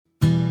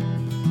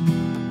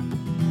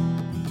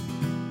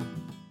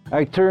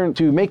I turned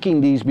to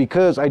making these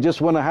because I just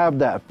want to have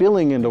that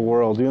feeling in the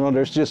world. You know,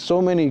 there's just so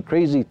many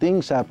crazy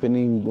things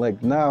happening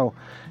like now,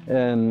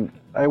 and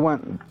I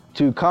want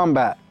to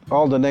combat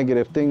all the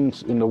negative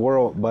things in the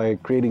world by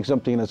creating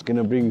something that's going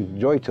to bring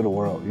joy to the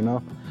world, you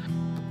know?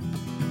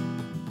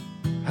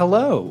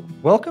 Hello,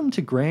 welcome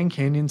to Grand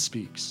Canyon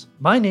Speaks.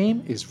 My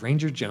name is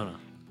Ranger Jonah.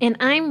 And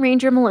I'm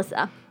Ranger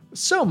Melissa.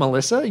 So,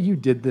 Melissa, you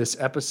did this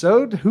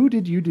episode. Who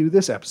did you do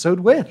this episode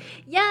with?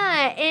 Yeah,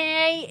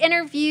 I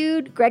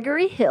interviewed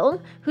Gregory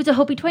Hill, who's a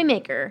Hopi toy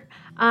maker.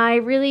 I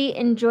really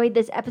enjoyed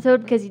this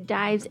episode because he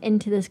dives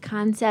into this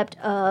concept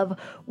of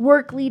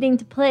work leading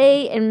to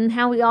play and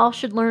how we all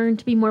should learn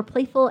to be more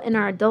playful in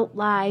our adult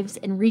lives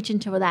and reach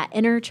into that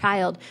inner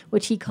child,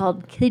 which he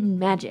called kid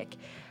magic.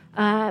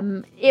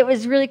 It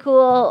was really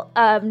cool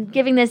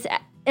giving this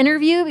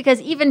interview because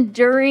even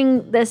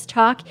during this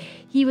talk,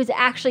 he was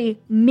actually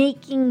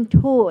making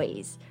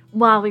toys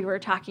while we were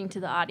talking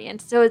to the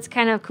audience. So it's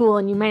kind of cool,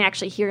 and you might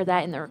actually hear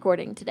that in the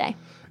recording today.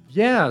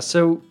 Yeah,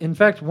 so in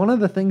fact, one of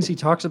the things he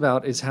talks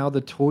about is how the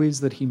toys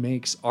that he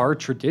makes are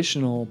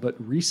traditional, but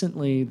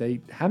recently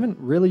they haven't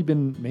really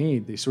been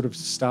made. They sort of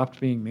stopped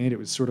being made. It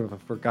was sort of a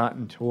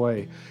forgotten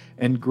toy.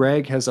 And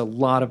Greg has a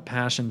lot of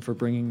passion for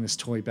bringing this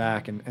toy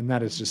back, and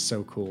that is just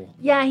so cool.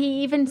 Yeah,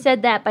 he even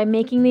said that by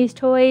making these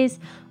toys,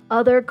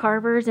 other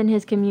carvers in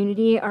his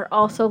community are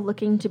also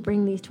looking to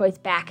bring these toys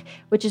back,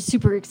 which is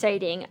super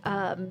exciting.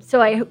 So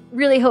I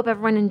really hope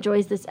everyone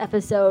enjoys this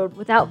episode.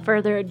 Without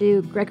further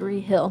ado, Gregory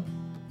Hill.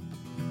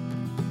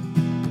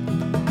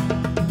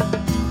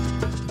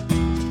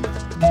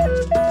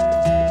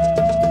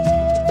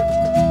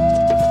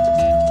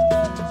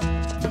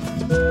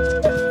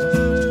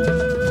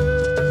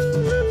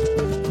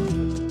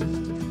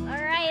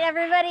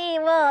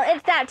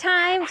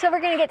 Time, so we're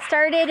going to get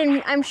started,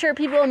 and I'm sure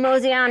people will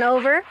mosey on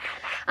over.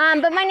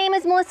 But my name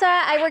is Melissa.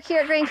 I work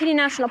here at Grand Canyon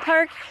National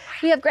Park.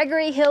 We have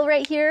Gregory Hill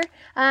right here.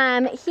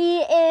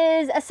 He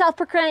is a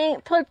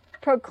self-proclaimed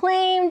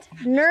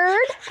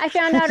nerd, I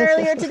found out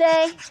earlier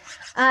today.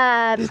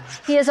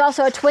 He is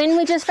also a twin,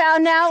 we just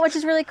found out, which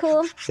is really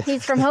cool.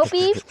 He's from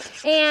Hopi,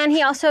 and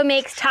he also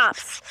makes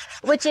tops,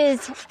 which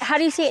is, how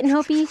do you say it in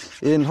Hopi?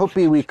 In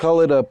Hopi, we call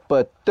it a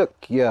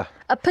Patukya.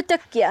 A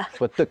Patukya.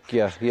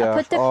 Patukya, yeah.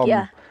 A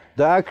Patukya.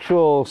 The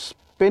actual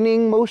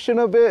spinning motion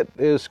of it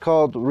is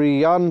called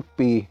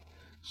riyanpi.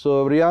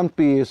 So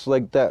riyanpi is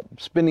like that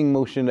spinning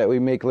motion that we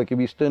make. Like if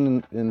you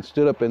stood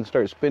up and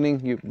start spinning,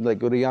 you like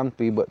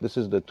riyanpi. But this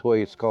is the toy.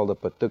 It's called a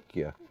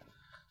patukya.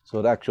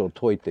 So the actual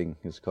toy thing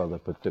is called a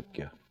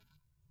patukya.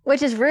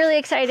 Which is really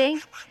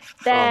exciting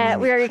that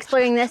we are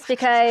exploring this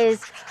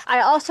because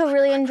I also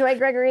really enjoy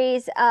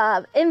Gregory's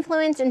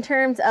influence in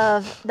terms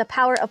of the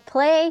power of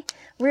play,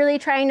 really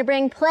trying to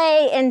bring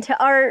play into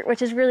art,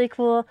 which is really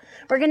cool.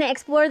 We're going to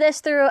explore this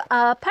through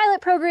a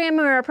pilot program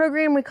or a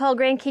program we call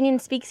Grand Canyon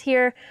Speaks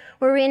here,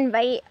 where we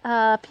invite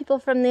people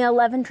from the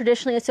 11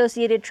 traditionally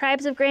associated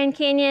tribes of Grand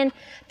Canyon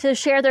to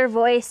share their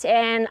voice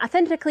and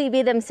authentically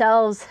be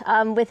themselves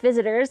with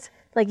visitors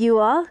like you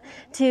all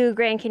to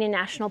Grand Canyon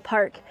National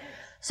Park.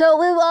 So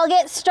we will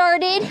get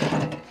started,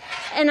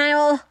 and I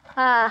will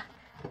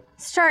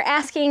start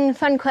asking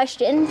fun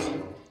questions.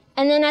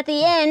 And then at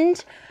the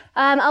end,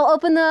 I'll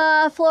open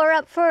the floor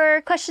up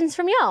for questions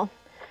from y'all.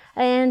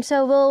 And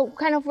so we'll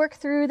kind of work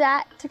through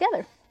that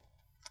together.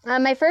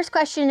 My first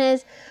question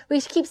is,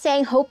 we keep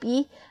saying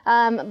Hopi,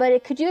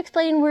 but could you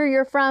explain where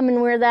you're from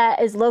and where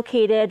that is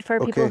located for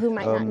people who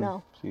might not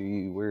know?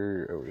 See,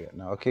 where are we at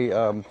now? Okay,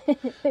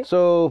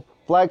 so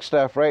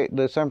Flagstaff, right?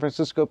 The San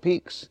Francisco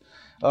Peaks.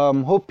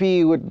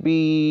 Hopi would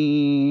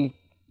be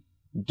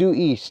due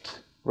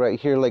east, right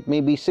here, like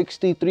maybe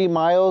 63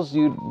 miles.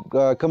 You'd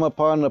come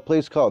upon a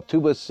place called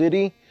Tuba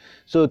City.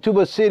 So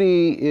Tuba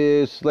City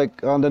is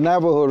like on the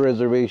Navajo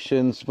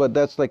reservations, but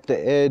that's like the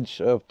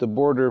edge of the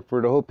border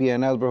for the Hopi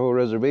and Navajo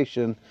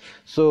Reservation.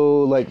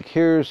 So like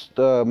here's,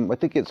 I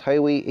think it's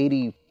Highway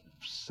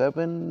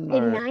 87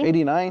 or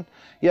 89.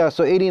 Yeah,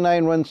 so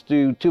 89 runs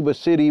to Tuba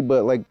City,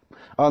 but like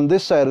on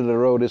this side of the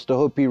road is the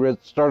Hopi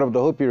start of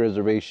the Hopi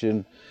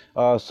Reservation.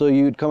 So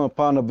you'd come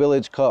upon a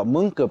village called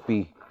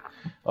Munkapi.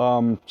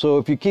 So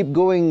if you keep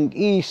going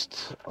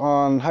east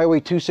on Highway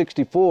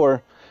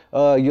 264,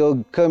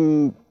 you'll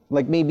come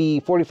like maybe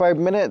 45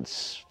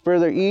 minutes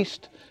further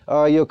east.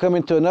 You'll come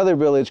into another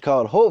village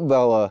called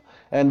Hopevela,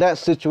 and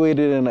that's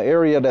situated in an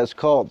area that's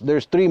called,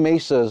 there's 3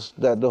 mesas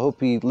that the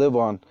Hopi live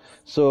on.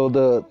 So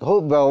the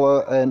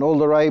Hopevela and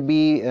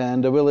Oloraibi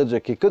and the village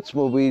of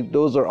Kikutsmobi,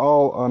 those are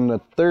all on the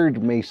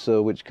 3rd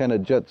mesa, which kind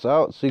of juts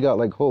out. So you got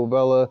like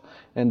Hopevela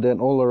and then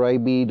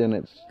Oloraibi, then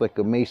it's like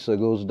a mesa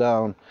goes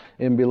down,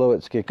 and below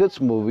it's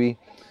Kikutsmobi.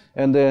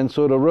 And then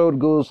so the road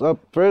goes up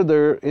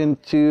further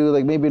into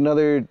like maybe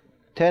another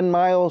 10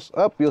 miles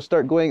up, you'll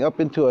start going up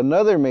into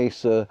another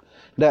mesa,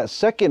 that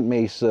 2nd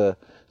mesa.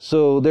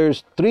 So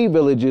there's 3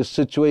 villages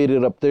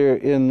situated up there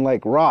in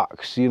like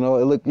rocks, you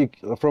know.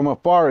 From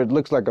afar it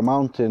looks like a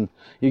mountain.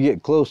 You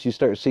get close, you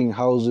start seeing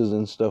houses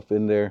and stuff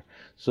in there.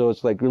 So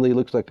it's like really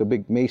looks like a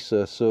big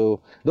mesa. So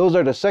those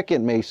are the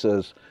 2nd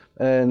mesas.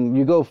 And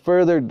you go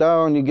further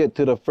down, you get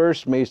to the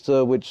first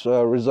mesa, which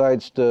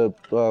resides to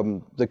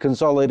the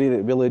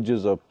consolidated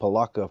villages of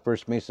Palaka,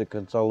 First Mesa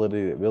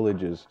Consolidated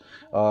Villages.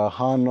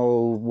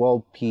 Hano,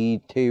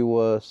 Walpi,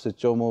 Tewa,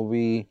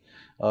 Sichomovi,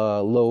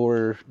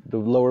 the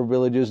lower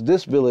villages.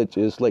 This village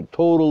is like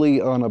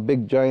totally on a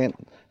big giant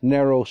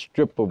narrow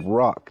strip of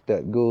rock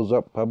that goes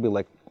up probably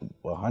like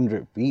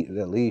 100 feet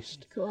at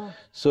least. Cool.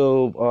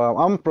 So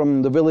I'm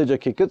from the village of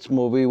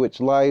Kikutsmovi, which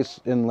lies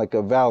in like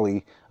a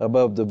valley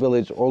above the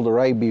village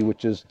Olderaibi,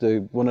 which is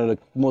one of the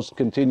oldest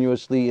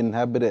continuously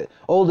inhabited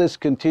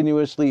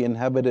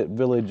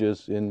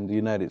villages in the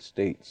United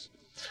States.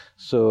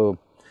 So,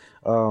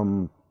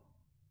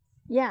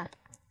 yeah.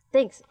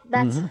 Thanks.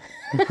 That's.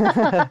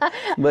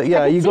 But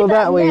yeah, you go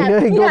that way.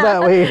 Yeah. You go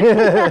that way. You go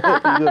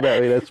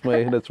that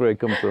way. That's where I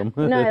come from.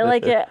 No, I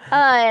like it.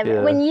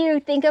 When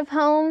you think of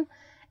home,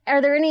 are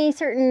there any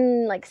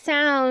certain like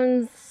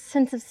sounds,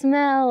 sense of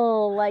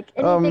smell, like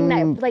anything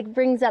that like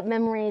brings up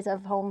memories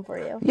of home for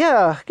you?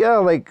 Yeah,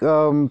 like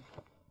the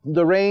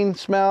rain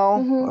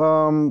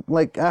smell.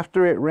 Like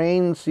after it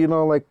rains, you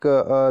know, like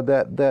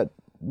that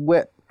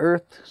wet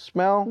earth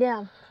smell.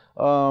 Yeah.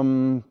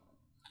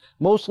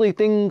 Mostly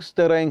things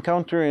that I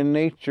encounter in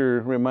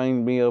nature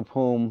remind me of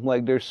home.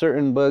 Like there's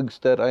certain bugs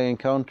that I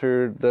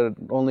encounter that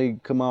only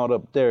come out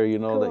up there, you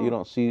know, that you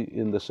don't see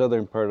in the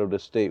southern part of the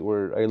state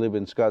where I live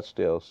in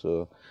Scottsdale.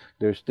 So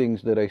there's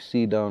things that I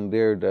see down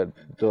there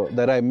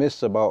that I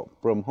miss about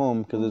from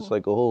home because it's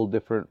like a whole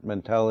different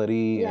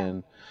mentality. Yeah.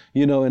 And,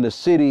 you know, in the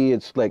city,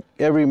 it's like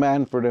every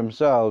man for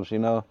themselves, you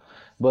know.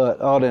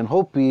 But out in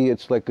Hopi,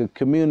 it's like a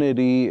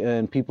community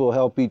and people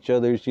help each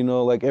other. You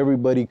know, like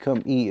everybody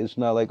come eat. It's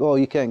not like, oh,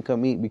 you can't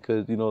come eat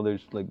because, you know,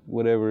 there's like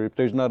whatever. If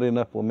there's not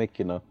enough, we'll make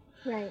enough.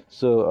 Right.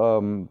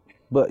 So,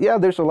 but yeah,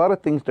 there's a lot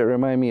of things that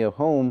remind me of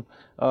home.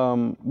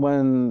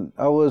 When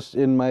I was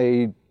in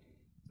my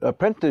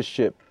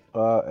apprenticeship,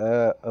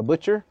 a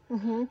butcher,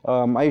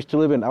 I used to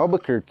live in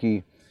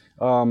Albuquerque.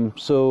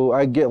 So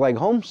I get like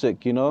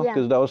homesick, you know,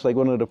 because that was like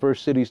one of the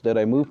first cities that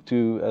I moved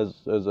to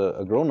as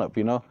a grown-up,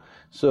 you know.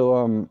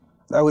 So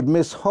I would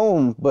miss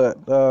home,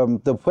 but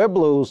the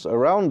pueblos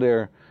around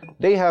there,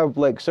 they have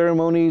like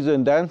ceremonies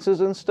and dances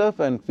and stuff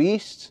and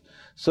feasts.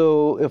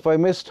 So if I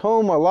missed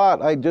home a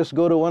lot, I'd just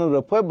go to one of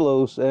the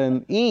pueblos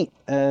and eat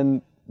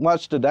and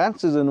watch the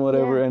dances and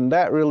whatever, and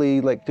that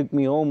really like took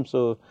me home.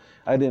 So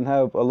I didn't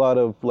have a lot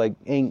of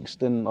like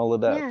angst and all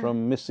of that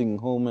from missing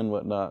home and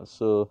whatnot.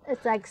 So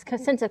it's like a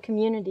sense of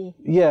community.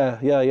 Yeah,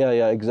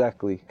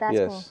 exactly. That's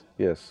cool.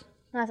 Yes.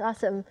 That's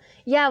awesome.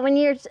 Yeah, when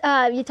you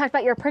talked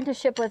about your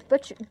apprenticeship with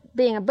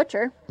being a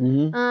butcher,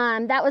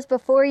 that was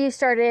before you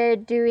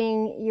started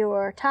doing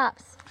your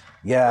tops.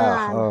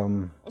 Yeah.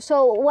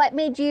 So what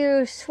made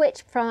you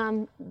switch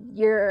from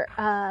your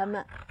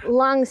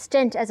long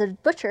stint as a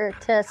butcher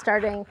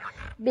to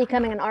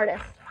becoming an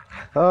artist?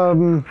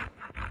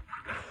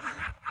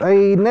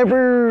 I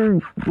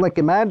never like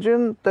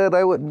imagined that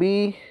I would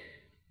be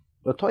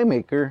a toy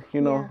maker,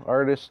 you know,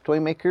 artist, toy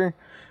maker.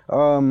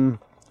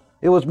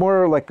 It was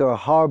more like a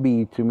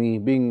hobby to me,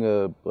 being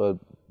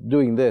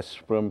doing this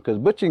because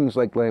butching's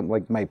like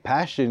my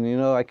passion. You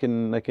know, I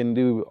can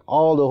do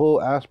all the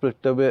whole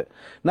aspect of it.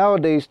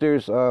 Nowadays,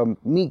 there's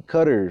meat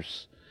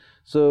cutters.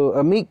 So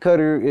a meat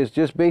cutter is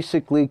just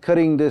basically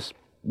cutting this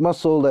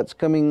muscle that's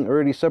coming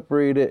already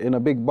separated in a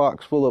big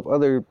box full of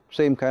other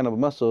same kind of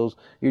muscles.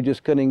 You're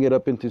just cutting it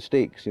up into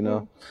steaks, you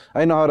know.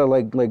 I know how to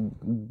like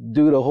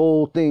do the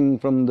whole thing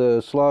from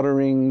the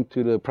slaughtering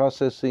to the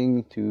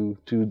processing to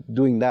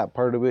doing that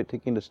part of it,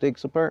 taking the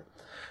steaks apart.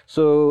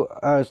 So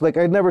it's like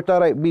I never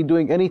thought I'd be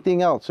doing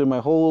anything else in my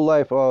whole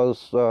life.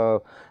 I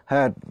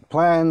had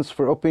plans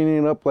for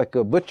opening up like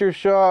a butcher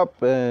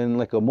shop and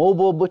like a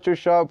mobile butcher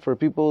shop for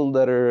people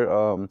that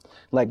are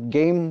like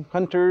game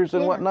hunters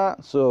and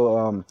whatnot.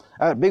 So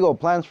I had big old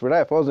plans for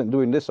that. If I wasn't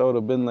doing this, I would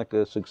have been like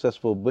a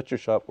successful butcher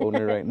shop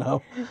owner right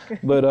now.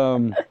 But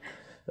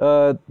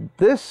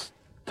this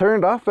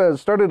started off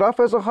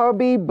as a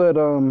hobby, but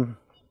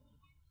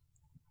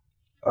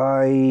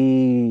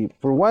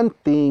for one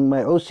thing,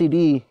 my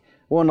OCD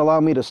won't allow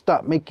me to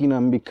stop making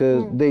them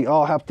because they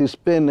all have to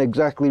spin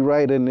exactly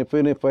right. And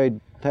even if I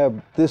have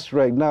this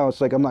right now,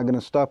 it's like I'm not going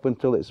to stop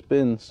until it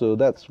spins. So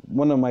that's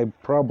one of my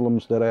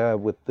problems that I have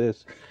with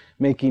this,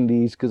 making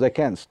these, because I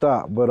can't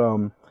stop. But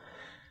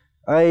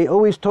I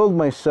always told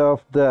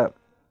myself that,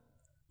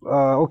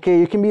 okay,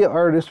 you can be an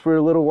artist for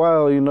a little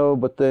while, you know,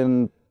 but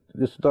then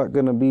it's not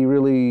going to be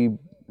really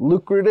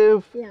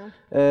lucrative.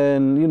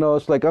 And you know,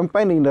 it's like I'm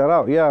finding that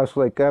out. It's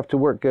like I have to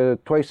work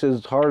twice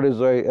as hard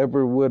as I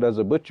ever would as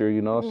a butcher,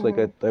 you know. It's like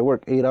I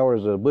work 8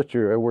 hours as a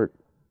butcher, I work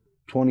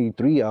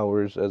 23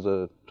 hours as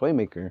a toy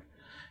maker,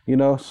 you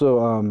know.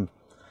 So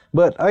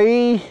but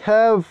I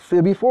have,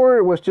 before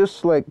it was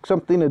just like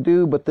something to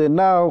do, but then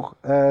now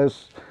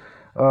as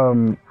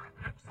I'm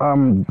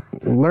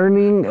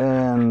learning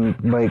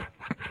and like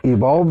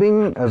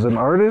evolving as an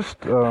artist,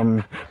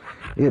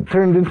 it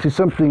turned into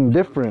something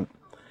different.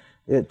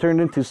 It turned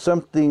into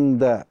something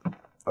that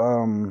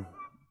I'm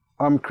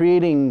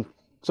creating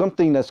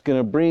something that's going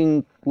to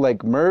bring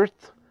like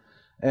mirth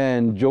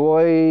and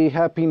joy,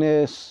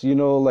 happiness, you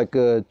know, like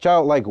a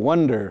childlike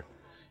wonder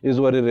is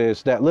what it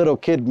is. That little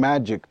kid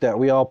magic that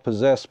we all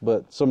possess,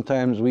 but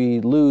sometimes we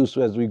lose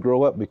as we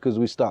grow up because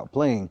we stop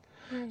playing.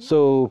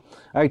 So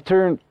I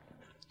turned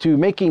to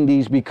making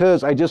these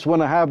because I just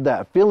want to have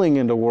that feeling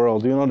in the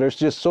world. You know, there's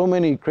just so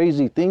many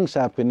crazy things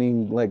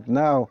happening like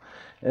now,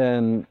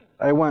 and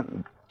I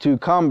want to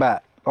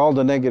combat all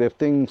the negative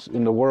things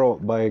in the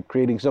world by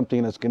creating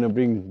something that's going to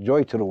bring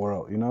joy to the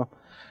world, you know.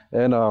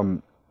 And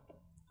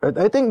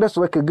I think that's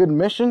like a good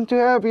mission to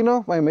have, you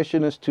know. My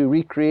mission is to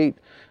recreate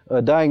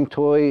a dying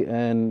toy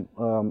and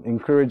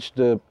encourage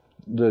the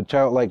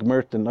childlike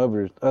mirth in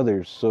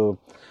others. So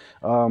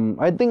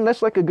I think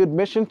that's like a good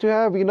mission to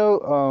have, you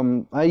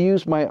know. I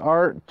use my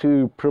art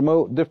to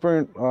promote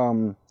different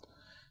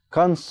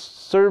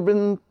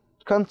conservation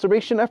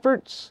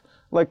efforts,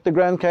 like the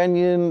Grand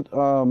Canyon.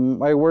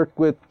 I work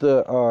with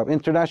the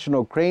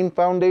International Crane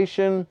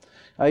Foundation.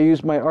 I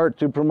use my art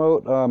to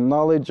promote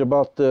knowledge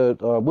about the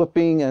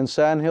whooping and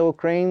sandhill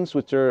cranes,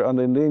 which are on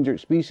the endangered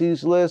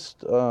species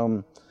list.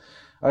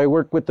 I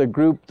work with a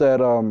group that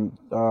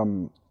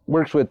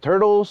works with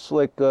turtles,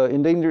 like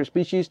endangered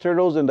species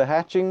turtles and the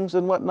hatchings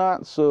and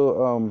whatnot.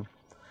 So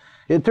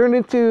it turned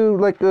into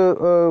like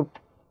a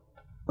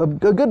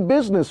good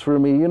business for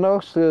me, you know,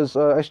 because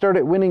I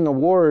started winning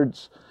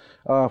awards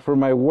for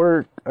my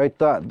work. I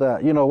thought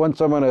that, you know, once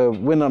I'm going to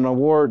win an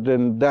award,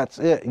 then that's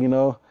it, you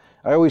know.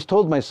 I always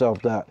told myself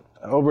that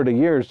over the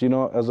years, you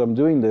know, as I'm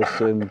doing this.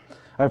 And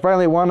I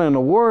finally won an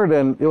award,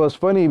 and it was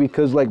funny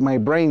because like my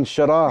brain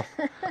shut off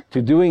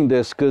to doing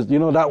this because, you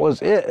know, that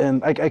was it.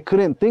 And I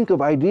couldn't think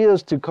of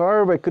ideas to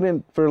carve. I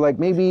couldn't for like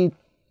maybe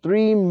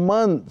 3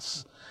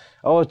 months.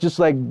 I was just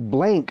like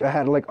blank. I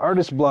had like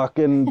artist block.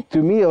 And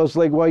to me, I was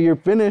like, well, you're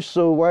finished,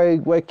 so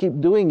why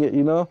keep doing it,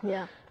 you know?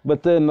 Yeah.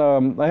 But then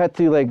I had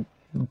to like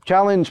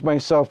challenge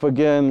myself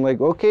again,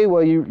 like, okay,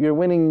 well, you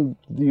win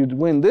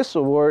this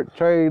award,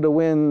 try to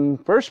win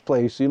first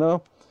place, you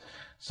know.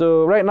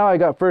 So right now I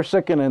got first,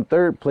 second, and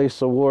third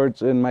place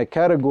awards in my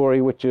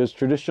category, which is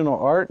traditional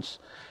arts,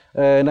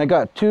 and I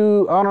got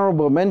 2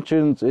 honorable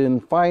mentions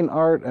in fine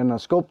art and a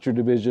sculpture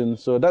division.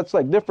 So that's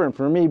like different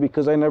for me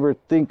because I never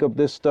think of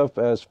this stuff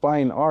as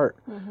fine art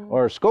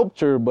or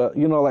sculpture, but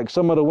you know, like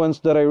some of the ones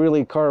that I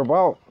really carve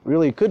out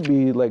really could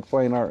be like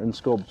fine art and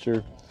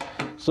sculpture.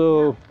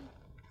 So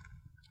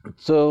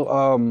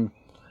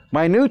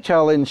my new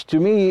challenge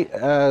to me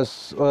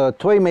as a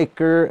toy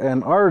maker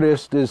and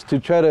artist is to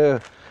try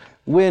to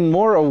win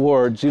more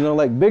awards, you know,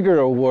 like bigger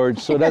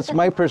awards. So that's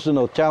my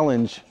personal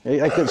challenge.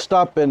 I could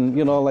stop and,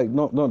 you know, like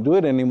don't do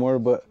it anymore,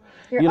 but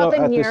You're you know,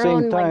 upping at the your same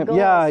own, time,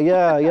 like,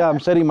 yeah, I'm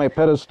setting my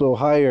pedestal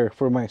higher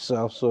for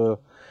myself. So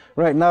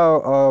right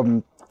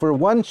now, for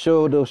one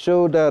show, they'll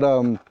show that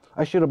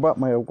I should have bought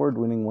my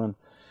award-winning one,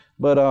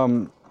 but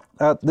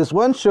at this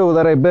one show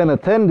that I've been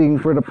attending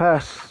for the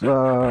past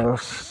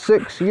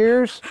 6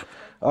 years,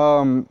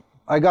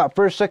 I got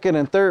first, second,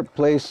 and third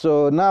place.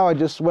 So now I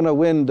just want to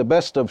win the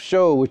best of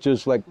show, which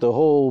is like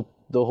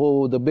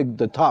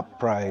the top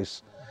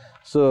prize.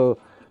 So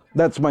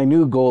that's my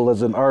new goal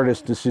as an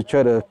artist, is to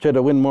try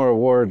to win more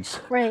awards.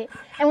 Right.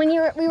 And when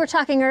we were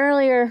talking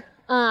earlier,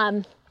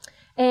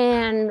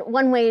 and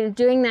one way of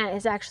doing that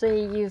is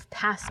actually you've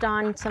passed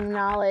on some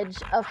knowledge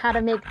of how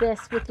to make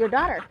this with your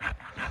daughter.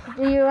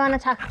 Do you want to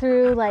talk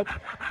through like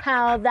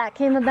how that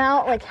came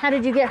about? Like how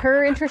did you get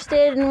her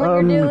interested in what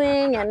you're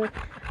doing, and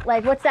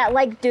like what's that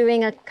like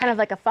doing a kind of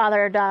like a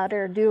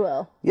father-daughter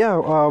duo?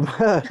 Yeah,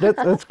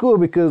 that's cool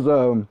because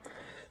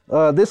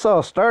this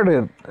all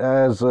started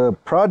as a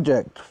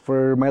project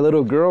for my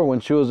little girl when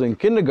she was in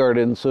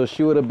kindergarten. So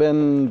she would have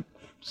been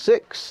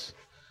 6,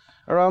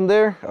 around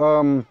there.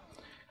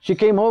 She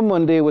came home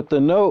one day with a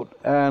note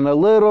and a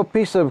little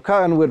piece of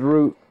cottonwood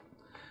root.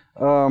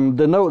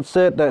 The note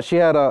said that she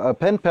had a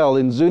pen pal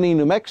in Zuni,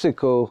 New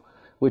Mexico,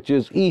 which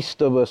is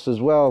east of us as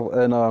well.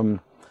 And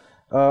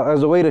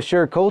as a way to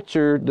share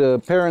culture, the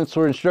parents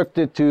were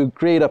instructed to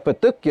create a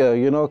Patukya,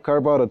 you know,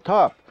 carve out a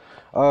top.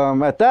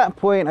 At that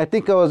point, I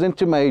think I was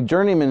into my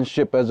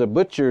journeymanship as a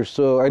butcher,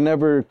 so I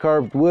never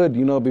carved wood,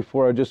 you know,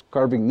 before I was just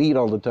carving meat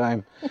all the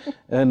time.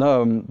 And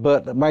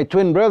but my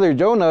twin brother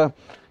Jonah,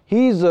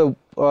 he was a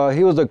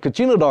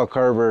cochino dog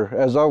carver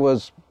as I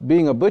was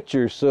being a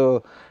butcher,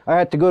 so I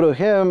had to go to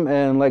him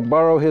and like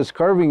borrow his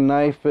carving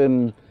knife,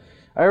 and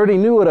I already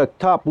knew what a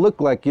top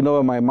looked like, you know,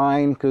 in my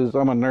mind, because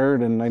I'm a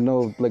nerd and I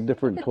know like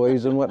different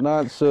toys and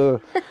whatnot.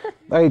 So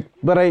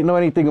but I didn't know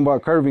anything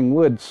about carving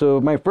wood.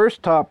 So my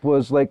first top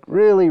was like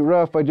really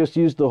rough. I just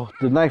used the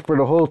knife for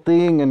the whole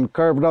thing and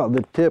carved out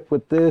the tip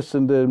with this,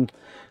 and then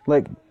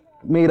like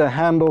made a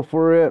handle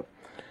for it.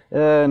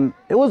 And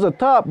it was a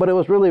top, but it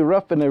was really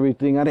rough and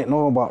everything. I didn't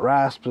know about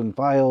rasps and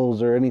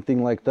files or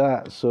anything like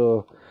that.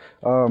 So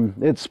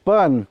it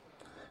spun,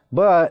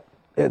 but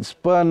it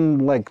spun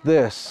like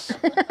this.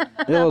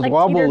 It was Like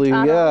wobbly,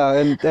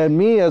 teeter-totter. yeah. And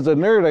me as a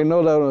nerd, I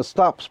know that when a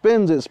stop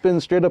spins, it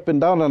spins straight up and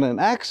down on an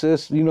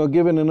axis, you know,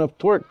 given enough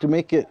torque to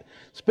make it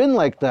spin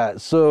like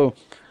that. So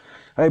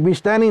I'd be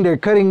standing there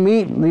cutting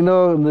meat, you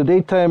know, in the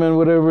daytime and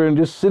whatever, and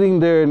just sitting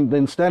there and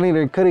then standing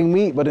there cutting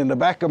meat. But in the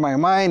back of my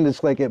mind,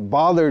 it's like it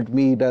bothered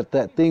me that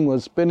that thing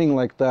was spinning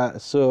like that.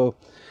 So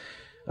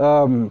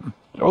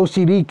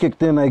OCD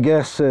kicked in, I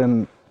guess,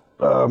 and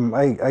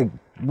I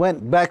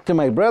went back to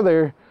my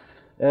brother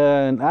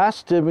and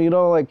asked him, you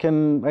know, like,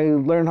 can I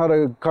learn how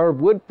to carve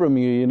wood from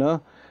you, you know?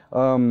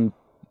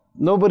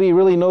 Nobody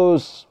really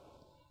knows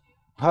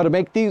how to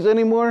make these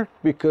anymore,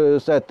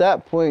 because at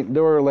that point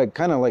they were like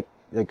kind of like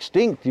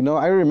extinct, you know.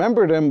 I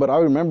remember them, but I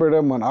remember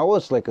them when I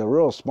was like a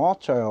real small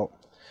child,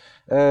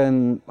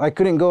 and I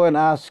couldn't go and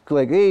ask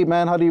like, hey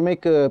man, how do you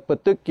make a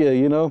Patukya,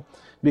 you know,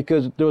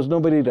 because there was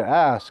nobody to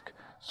ask.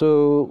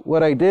 So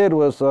what I did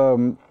was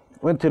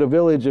went to the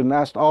village and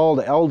asked all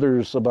the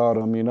elders about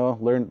them, you know,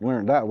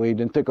 learned that way,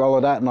 then took all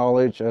of that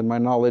knowledge and my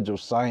knowledge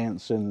of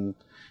science and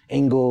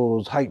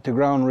angles, height to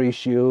ground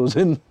ratios,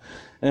 and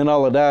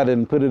all of that,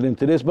 and put it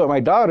into this. But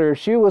my daughter,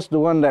 she was the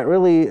one that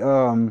really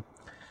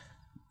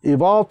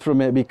evolved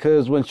from it,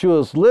 because when she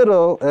was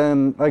little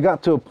and I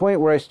got to a point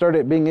where I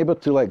started being able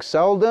to like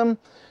sell them,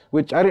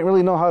 which I didn't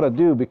really know how to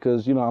do,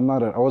 because, you know,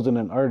 I wasn't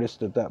an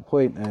artist at that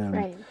point. And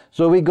Right.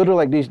 so we go to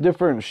like these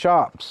different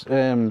shops,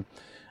 and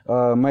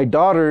my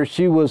daughter,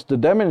 she was the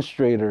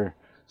demonstrator.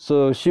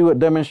 So she would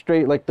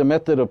demonstrate like the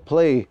method of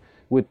play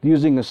with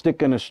using a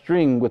stick and a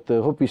string with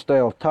the Hopi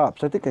style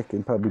tops. I think I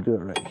can probably do it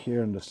right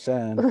here in the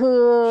sand.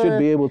 Ooh, Should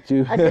be able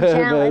to. a good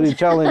challenge. The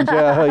challenge,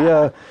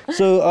 yeah.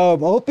 So a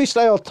Hopi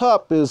style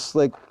top is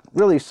like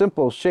really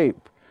simple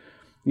shape.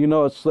 You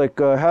know, it's like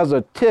has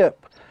a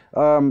tip.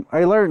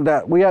 I learned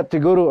that we had to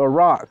go to a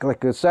rock,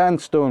 like a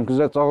sandstone, because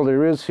that's all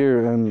there is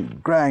here,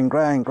 and grind.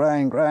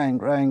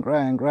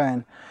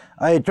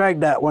 I tried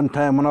that one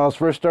time when I was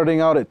first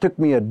starting out. It took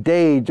me a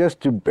day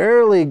just to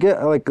barely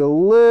get like a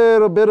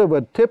little bit of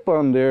a tip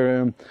on there.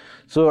 And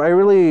so I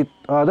really,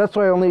 that's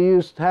why I only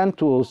used hand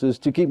tools, is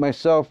to keep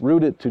myself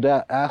rooted to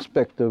that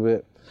aspect of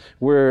it,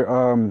 where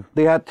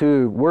they had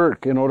to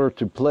work in order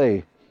to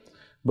play.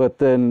 But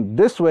then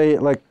this way,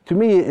 like, to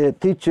me,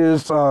 it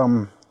teaches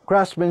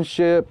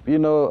craftsmanship, you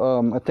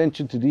know,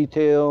 attention to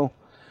detail,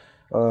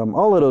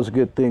 all of those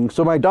good things.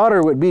 So my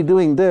daughter would be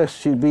doing this.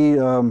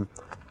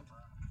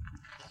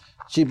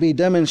 She'd be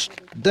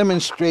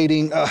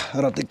demonstrating.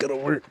 I don't think it'll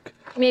work.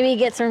 Maybe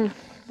get some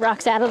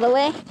rocks out of the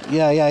way.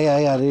 Yeah.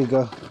 There you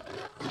go.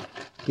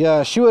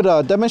 Yeah, she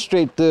would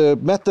demonstrate the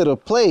method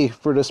of play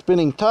for the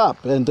spinning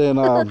top, and then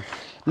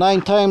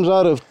 9 times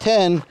out of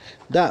 10,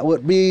 that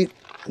would be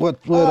what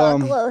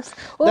would Close.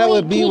 Well, that wait,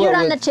 would be can you do what it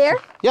on would, the chair?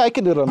 Yeah, I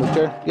can do it on the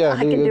chair. Yeah, I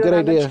can do good it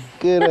on the idea. chair.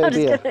 Good I'm just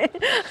idea. kidding.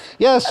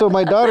 Yeah, so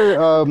my daughter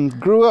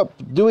grew up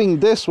doing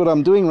this, what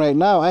I'm doing right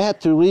now. I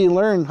had to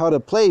relearn how to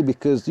play,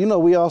 because, you know,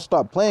 we all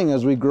stop playing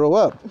as we grow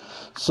up.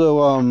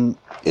 So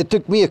it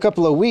took me a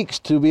couple of weeks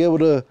to be able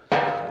to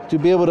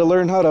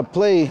learn how to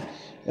play.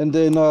 And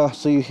then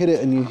so you hit it,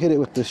 and you hit it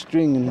with the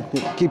string, and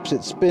it keeps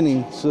it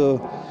spinning.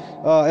 So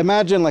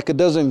imagine like a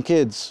dozen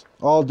kids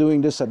all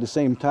doing this at the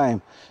same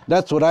time.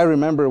 That's what I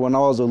remember when I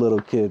was a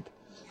little kid.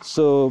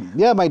 So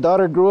yeah, my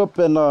daughter grew up,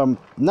 and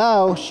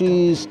now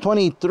she's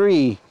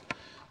 23.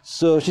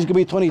 So she's gonna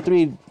be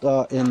 23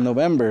 in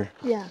November.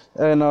 Yeah.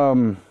 And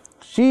I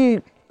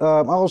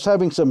was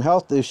having some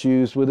health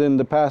issues within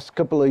the past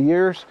couple of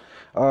years.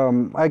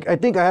 I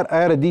think I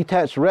had a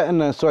detached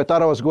retina, so I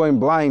thought I was going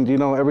blind. You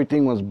know,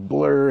 everything was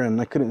blur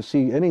and I couldn't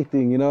see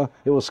anything. You know,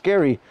 it was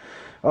scary.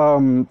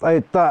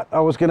 I thought I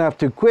was gonna have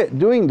to quit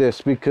doing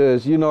this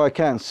because, you know, I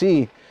can't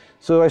see.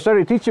 So I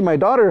started teaching my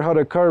daughter how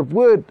to carve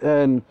wood,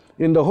 and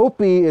in the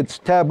Hopi, it's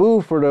taboo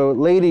for the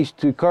ladies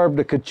to carve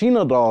the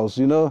kachina dolls,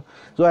 you know.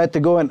 So I had to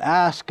go and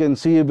ask and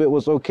see if it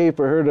was okay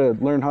for her to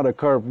learn how to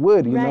carve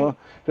wood, you know.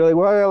 They're like,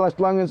 well, as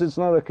long as it's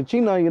not a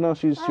kachina, you know,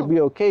 she should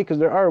be okay, because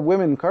there are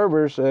women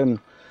carvers. And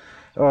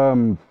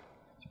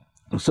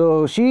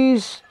so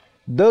she's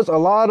does a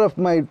lot of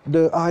I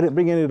didn't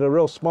bring any of the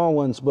real small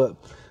ones, but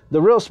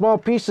the real small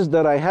pieces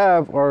that I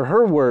have are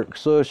her work.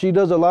 So she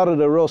does a lot of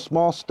the real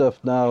small stuff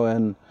now,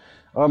 and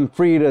I'm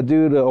free to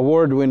do the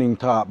award-winning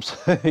tops,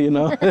 you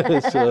know.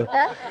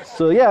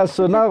 so yeah.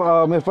 So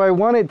now, if I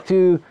wanted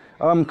to,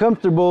 I'm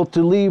comfortable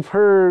to leave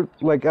her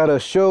like at a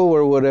show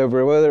or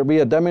whatever, whether it be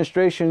a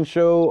demonstration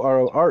show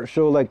or an art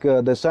show like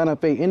the Santa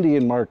Fe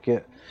Indian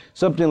Market,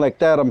 something like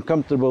that. I'm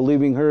comfortable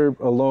leaving her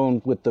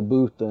alone with the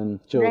booth, and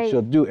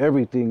she'll do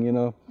everything, you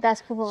know.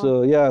 That's cool.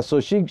 So yeah.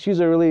 So she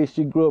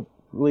grew up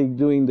really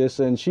doing this,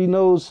 and she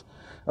knows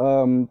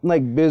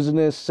like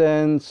business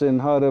sense and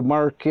how to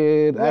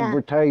market,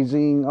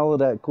 advertising, all of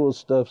that cool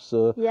stuff.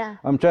 So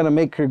I'm trying to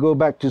make her go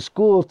back to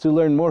school to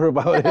learn more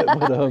about it.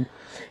 But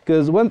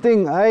because one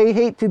thing I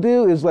hate to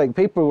do is like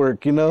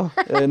paperwork, you know,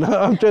 and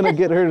I'm trying to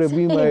get her to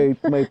be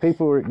my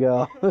paperwork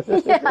gal.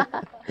 Yeah,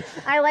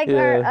 I like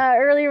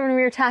earlier when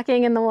we were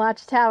talking in the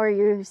Watchtower,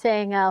 you were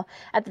saying at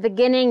the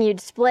beginning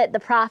you'd split the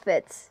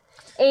profits.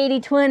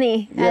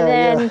 80-20, and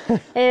then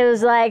it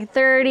was like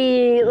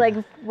 30, like,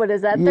 what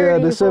is that? 30, yeah,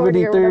 the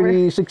 70,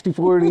 30, 60,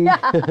 40.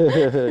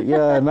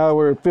 Yeah. Now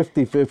we're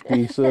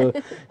 50-50. So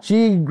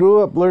she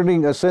grew up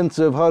learning a sense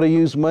of how to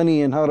use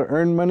money and how to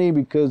earn money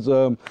because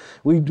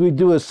we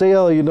do a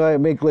sale, you know, I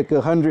make like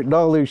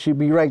 $100. She'd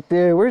be right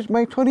there, where's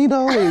my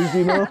 $20,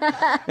 you know?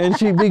 And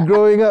she'd be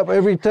growing up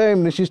every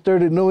time that she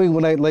started knowing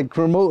when I like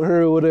promote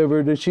her or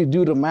whatever, that she'd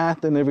do the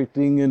math and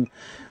everything. And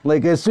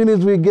like as soon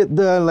as we get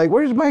done, like,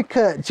 where's my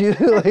cut? You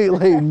know,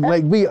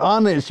 like be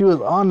on it. She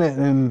was on it,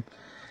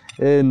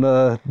 and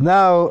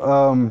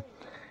now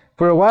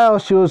for a while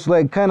she was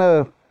like kind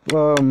of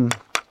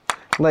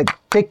like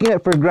taking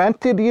it for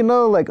granted, you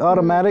know, like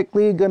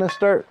automatically gonna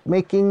start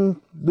making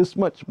this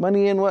much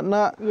money and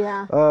whatnot.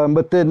 Yeah.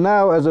 But then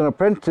now as an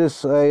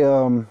apprentice,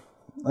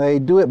 I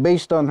do it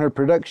based on her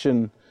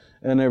production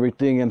and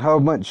everything and how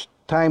much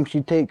time she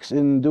takes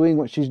in doing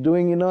what she's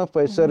doing. You know, if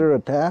I set her a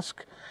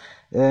task.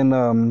 And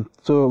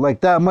so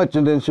like that much,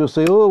 and then she'll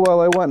say, oh, well,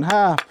 I want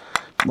half.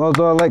 Well,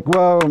 so like,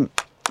 well,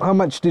 how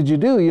much did you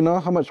do? You know,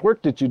 how much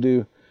work did you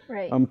do?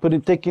 Right. I'm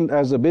taking it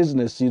as a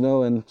business, you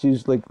know, and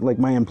she's like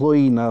my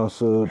employee now,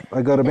 so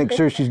I got to make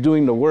sure she's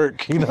doing the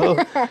work, you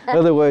know.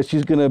 Otherwise,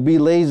 she's gonna be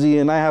lazy,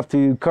 and I have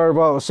to carve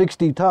out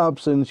 60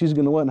 tops, and she's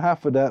gonna want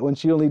half of that when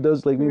she only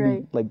does like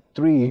maybe like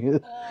 3,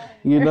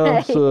 you know.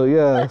 Right. So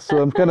yeah,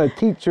 so I'm gonna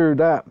teach her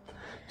that.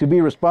 To be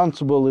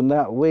responsible in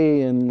that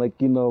way and like,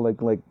 you know,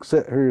 like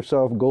set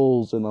herself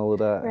goals and all of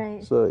that.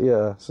 Right. So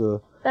yeah,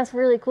 so. That's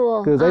really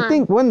cool. Because I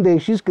think one day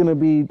she's going to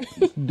be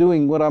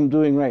doing what I'm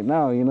doing right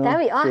now, you know.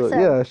 That'd be awesome. So,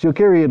 yeah, she'll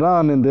carry it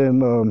on and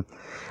then,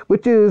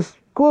 which is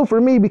cool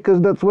for me because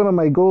that's one of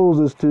my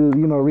goals is to,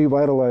 you know,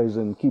 revitalize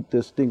and keep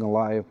this thing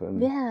alive.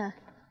 And yeah.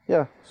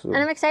 So. And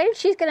I'm excited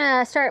she's going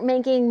to start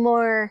making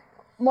more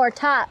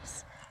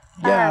tops.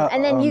 Yeah.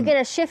 And then you get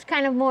a shift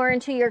kind of more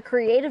into your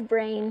creative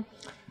brain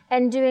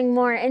and doing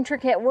more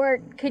intricate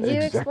work. Could you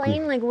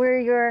explain like where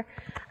your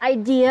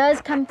ideas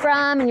come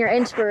from and your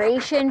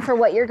inspiration for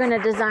what you're going to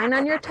design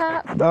on your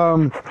top?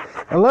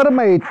 A lot of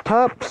my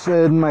tops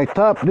and my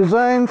top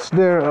designs,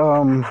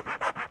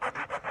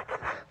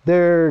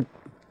 they're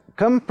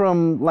come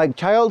from like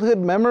childhood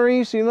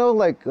memories, you know,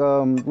 like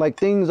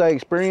things I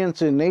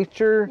experienced in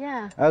nature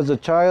as a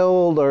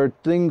child, or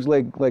things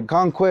like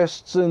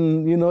conquests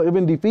and, you know,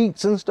 even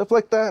defeats and stuff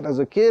like that as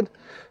a kid.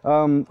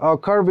 I'll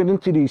carve it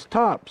into these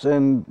tops,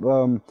 and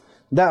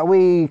that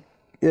way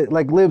it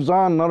like lives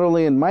on not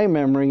only in my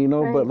memory, you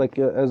know, but like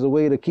as a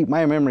way to keep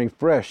my memory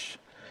fresh.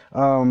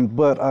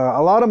 But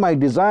a lot of my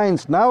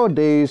designs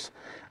nowadays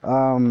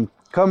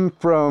come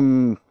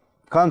from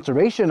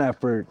conservation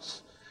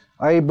efforts.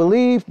 I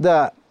believe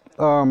that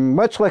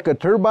much like a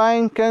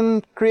turbine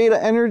can create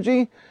an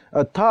energy,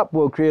 a top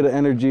will create an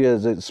energy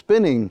as it's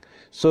spinning.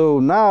 So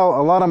now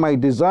a lot of my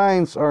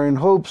designs are in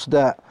hopes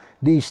that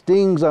these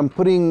things I'm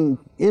putting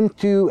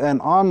into and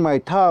on my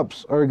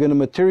tops are going to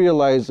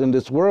materialize in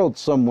this world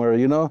somewhere,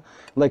 you know?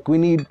 Like we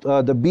need,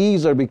 the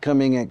bees are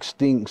becoming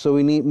extinct, so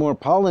we need more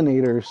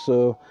pollinators.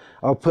 So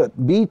I'll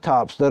put bee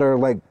tops that are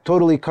like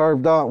totally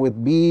carved out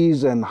with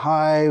bees and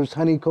hives,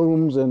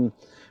 honeycombs and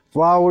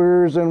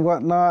flowers and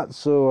whatnot.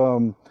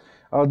 So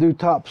I'll do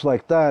tops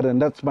like that,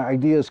 and that's my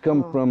ideas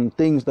come from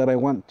things that I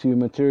want to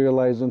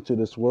materialize into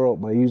this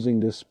world by using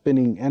this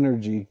spinning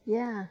energy.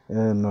 Yeah.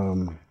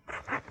 And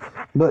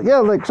but yeah,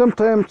 like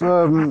sometimes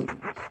I'll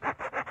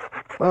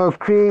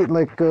create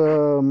like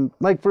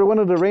for one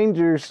of the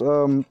rangers,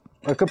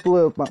 a couple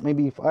of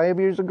maybe 5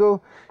 years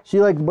ago, she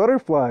likes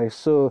butterflies,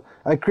 so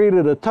I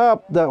created a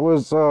top that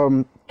was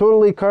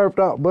totally carved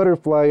out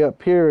butterfly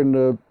up here, and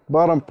the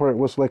bottom part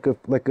was like a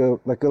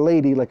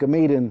lady, like a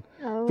maiden,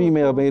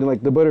 female maiden,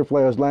 like the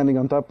butterfly was landing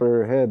on top of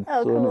her head.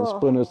 Oh, so cool. and it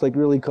spun. It's like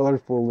really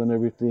colorful and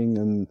everything.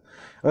 And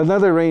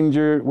another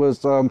ranger was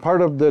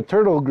part of the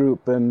turtle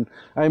group, and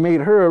I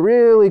made her a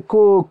really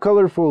cool,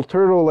 colorful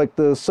turtle. Like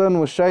the sun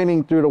was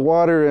shining through the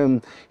water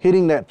and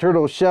hitting that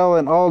turtle shell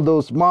and all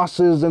those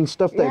mosses and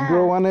stuff that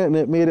grow on it, and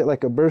it made it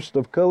like a burst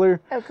of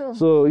color. Oh, cool.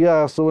 So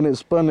yeah, so when it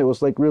spun, it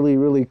was like really,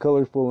 really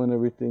colorful and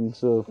everything.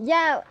 So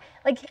yeah,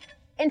 like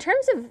in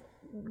terms of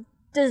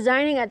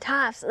designing a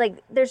tops, like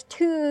there's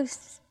two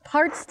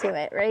parts to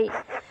it, right?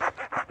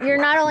 You're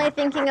not only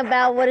thinking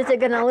about what is it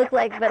going to look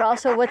like, but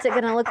also what's it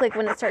going to look like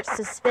when it starts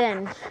to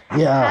spin.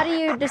 yeah. How do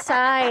you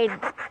decide,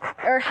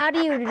 or how do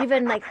you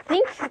even like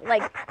think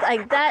like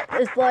that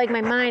is blowing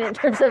my mind in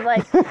terms of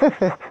like,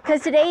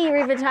 because today you were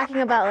even talking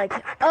about like,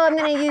 oh, I'm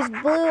going to use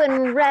blue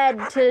and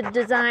red to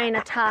design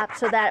a top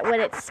so that when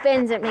it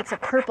spins it makes a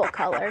purple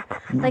color.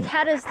 Like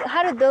how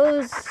do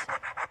those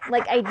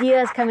like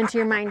ideas come into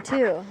your mind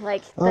too?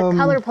 Like the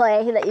color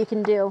play that you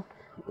can do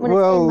when it's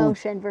in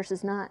motion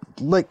versus not.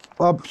 Like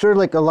I'm sure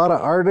like a lot of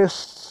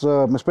artists,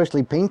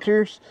 especially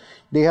painters,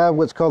 they have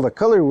what's called a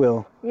color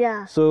wheel.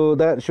 Yeah. So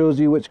that shows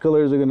you which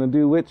colors are going to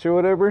do which or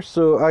whatever.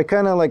 So I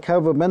kind of like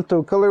have a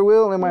mental color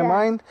wheel in my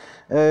mind,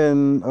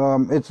 and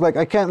it's like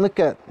I can't look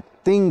at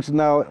things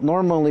now.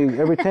 Normally,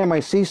 every time I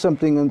see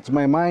something into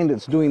my mind,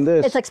 it's doing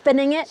this. It's like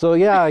spinning it. So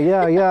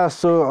yeah.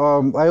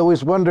 So I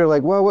always wonder,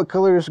 like, well, what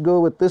colors go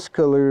with this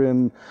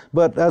color?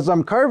 But as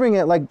I'm carving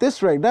it like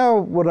this right now,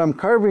 what I'm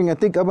carving, I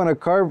think I'm gonna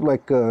carve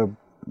like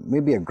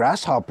maybe a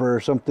grasshopper or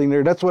something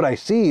there. That's what I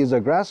see is a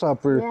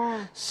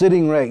grasshopper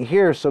sitting right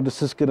here. So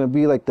this is gonna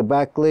be like the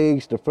back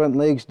legs, the front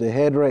legs, the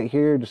head right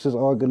here. This is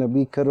all gonna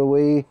be cut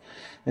away.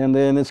 And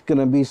then it's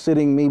gonna be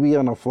sitting maybe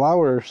on a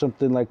flower or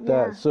something like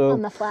that. So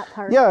on the flat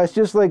part. Yeah, it's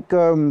just like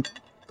a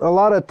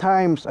lot of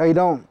times I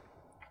don't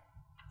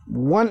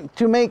want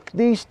to make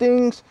these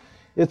things.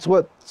 It's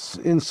what's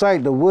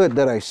inside the wood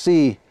that I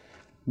see.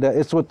 That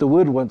it's what the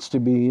wood wants to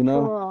be, you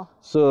know. Cool.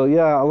 So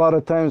yeah, a lot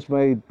of times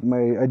I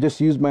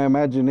just use my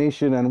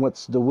imagination and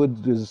what's the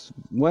wood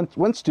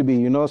wants to be,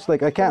 you know. It's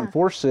like I can't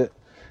force it.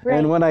 Right.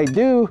 And when I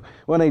do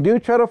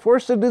try to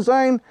force a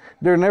design,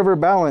 they're never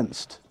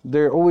balanced.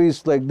 They're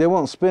always like they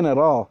won't spin at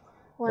all.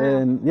 Wow.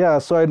 And yeah,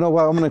 so I know,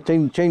 well, I'm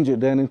gonna change it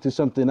then into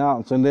something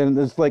else, and then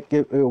it's like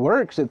it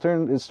works. It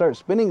starts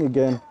spinning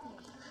again.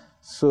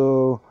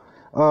 So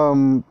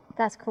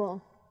That's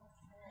cool.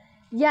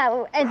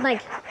 Yeah, and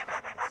like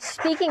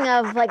speaking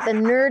of like the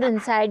nerd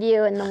inside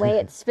you and the way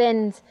it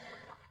spins,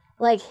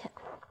 like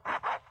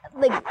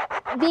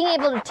being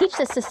able to teach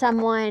this to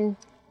someone,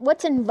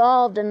 what's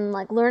involved in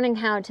like learning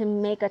how to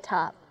make a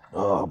top?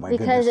 Oh my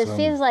Because goodness. it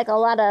seems like a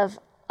lot of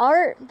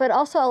art, but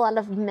also a lot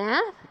of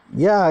math.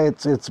 Yeah,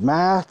 it's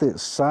math,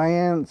 it's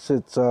science,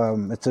 it's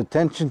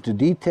attention to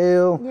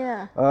detail.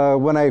 Yeah.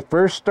 When I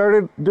first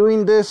started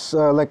doing this,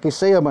 like I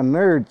say, I'm a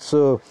nerd,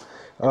 so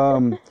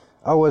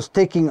I was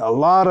taking a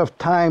lot of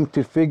time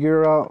to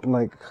figure out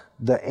like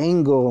the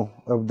angle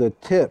of the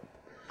tip,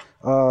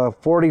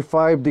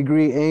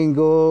 45-degree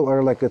angle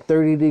or like a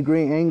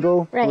 30-degree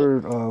angle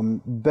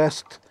for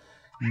best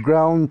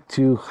ground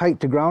to height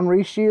to ground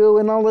ratio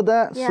and all of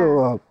that. Yeah.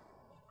 So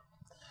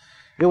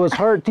it was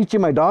hard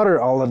teaching my daughter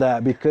all of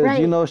that because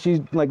you know she's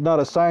like not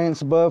a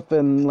science buff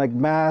and like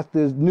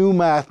new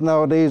math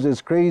nowadays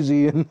is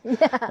crazy. And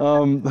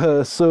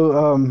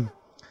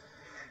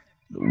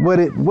what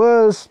it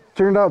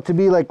turned out to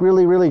be like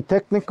really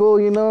technical,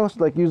 you know. It's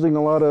like using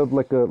a lot of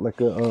like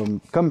a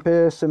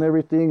compass and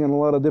everything and a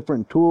lot of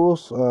different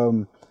tools.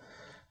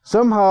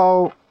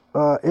 Somehow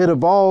it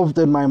evolved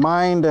in my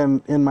mind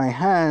and in my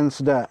hands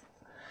that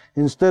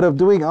instead of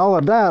doing all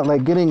of that,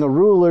 like getting a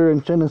ruler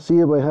and trying to see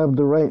if I have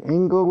the right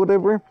angle,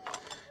 whatever,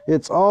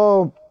 it's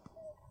all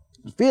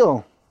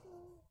feel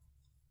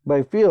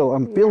by feel.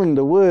 I'm feeling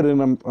the wood, and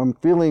I'm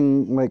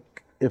feeling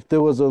like if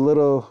there was a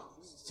little,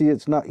 see,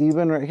 it's not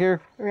even right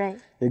here. Right.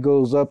 It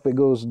goes up, it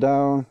goes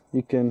down.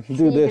 You can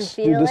do this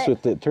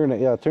with it. Turn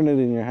it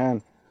in your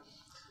hand.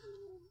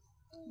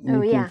 You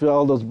can feel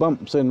all those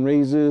bumps and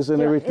raises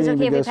and everything. Is it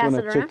okay you if guys we pass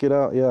want it to check it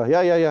out?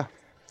 Yeah.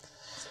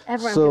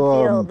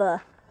 Everyone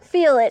can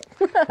feel it.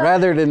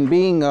 Rather than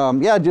being,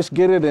 just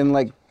get it and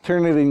like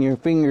turn it in your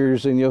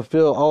fingers and you'll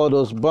feel all of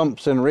those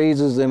bumps and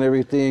raises and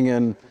everything,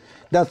 and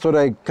that's what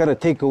I kind of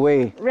take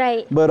away.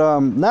 Right. But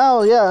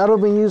now, I don't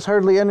even use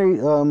hardly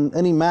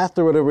any math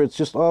or whatever. It's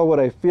just all what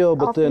I feel.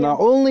 But the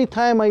only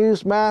time I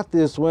use math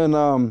is when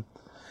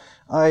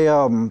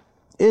I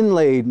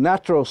inlaid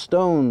natural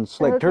stones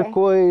like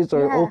turquoise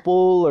or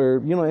opal or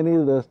any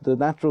of the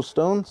natural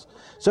stones.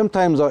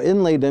 Sometimes I'll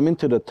inlay them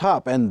into the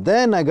top, and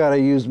then I gotta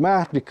use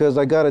math because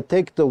I gotta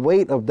take the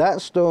weight of that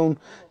stone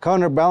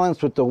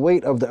counterbalance with the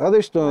weight of the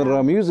other stone that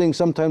I'm using.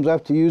 Sometimes I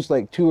have to use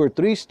like 2 or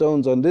 3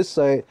 stones on this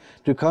side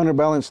to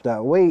counterbalance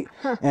that weight,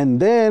 and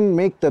then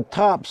make the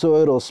top so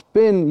it'll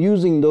spin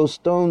using those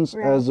stones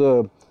as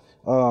a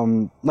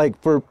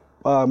like for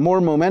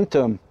more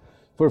momentum.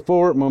 For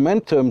forward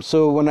momentum.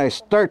 So when I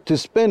start to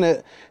spin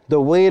it, the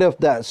weight of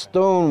that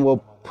stone will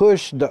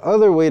push the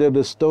other weight of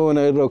the stone,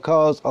 and it'll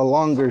cause a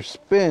longer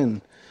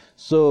spin.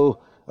 So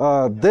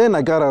then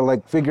I gotta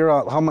like figure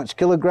out how much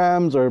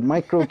kilograms or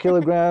micro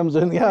kilograms,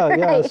 and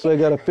so I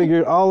gotta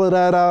figure all of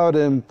that out.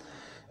 And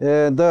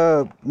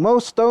the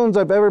most stones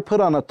I've ever put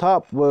on a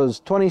top was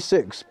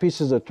 26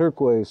 pieces of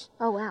turquoise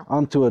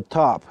onto a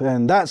top,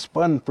 and that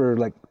spun for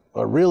like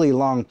a really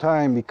long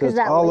time because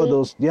all of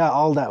those,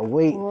 all that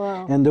weight.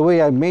 Whoa. And the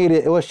way I made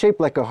it, it was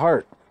shaped like a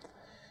heart.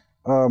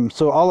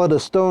 So all of the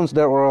stones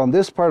that were on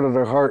this part of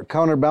the heart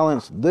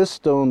counterbalanced this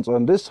stones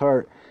on this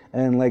heart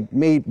and like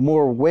made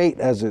more weight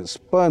as it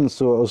spun.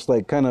 So it was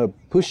like kind of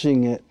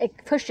pushing it. It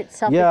pushed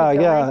itself.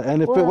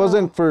 And if it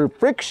wasn't for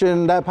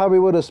friction, that probably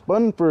would have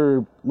spun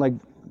for like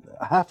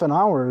half an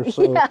hour or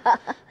so.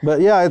 But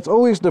it's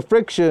always the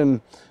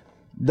friction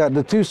that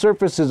the two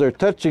surfaces are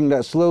touching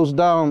that slows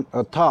down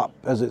a top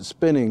as it's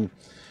spinning.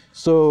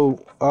 So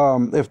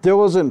if there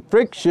wasn't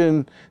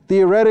friction,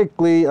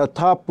 theoretically a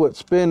top would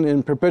spin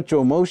in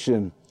perpetual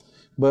motion,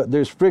 but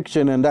there's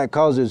friction and that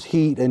causes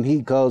heat, and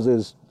heat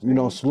causes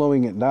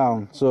slowing it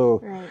down. So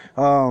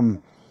kind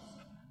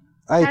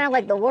of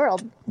like the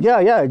world.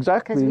 Yeah,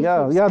 exactly.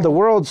 The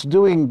world's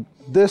doing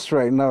this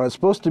right now. It's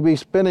supposed to be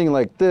spinning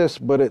like this,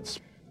 but it's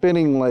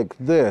spinning like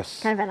this.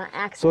 Kind of an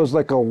accent. So it's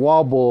like a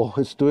wobble.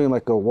 It's doing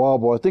like a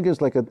wobble. I think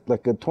it's like a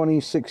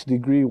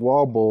 26-degree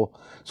wobble.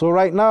 So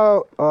right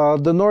now,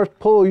 the North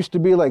Pole used to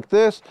be like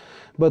this,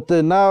 but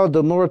then now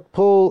the North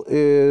Pole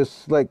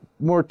is like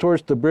more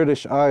towards the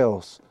British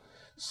Isles.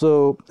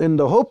 So in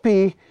the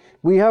Hopi,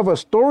 we have a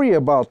story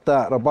about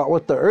that, about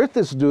what the Earth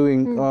is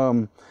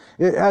doing.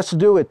 It has to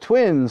do with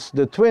twins.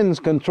 The twins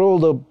control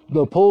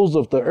the poles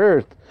of the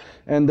Earth.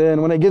 And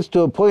then when it gets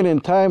to a point in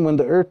time when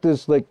the Earth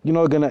is like,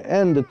 going to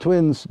end, the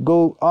twins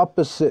go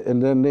opposite,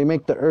 and then they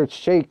make the Earth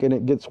shake, and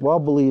it gets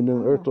wobbly, and the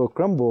Earth will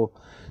crumble.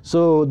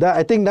 So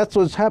I think that's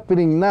what's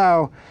happening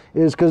now,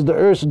 is because the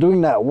Earth's doing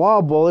that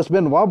wobble. It's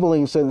been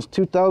wobbling since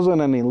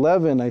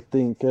 2011, I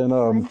think. And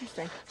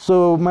Interesting.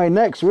 so my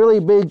next really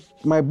big,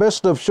 my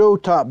best of show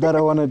top that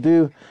I want to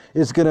do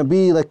is going to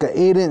be like an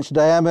 8-inch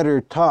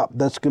diameter top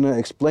that's going to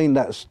explain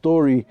that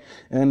story.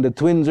 And the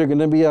twins are going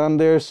to be on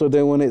there. So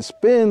then when it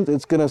spins,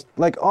 it's going to,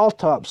 like all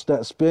tops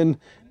that spin,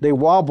 they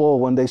wobble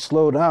when they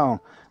slow down.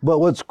 But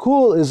what's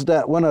cool is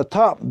that when a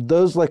top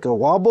does like a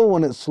wobble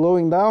when it's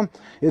slowing down,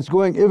 it's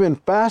going even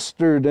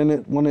faster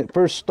than when it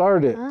first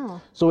started.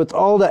 Oh. So it's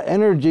all that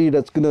energy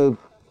that's gonna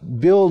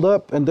build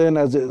up, and then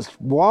as it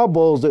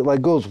wobbles, it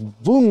like goes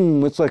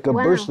boom. It's like a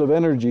burst of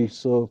energy.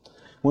 So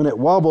when it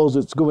wobbles,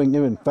 it's going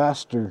even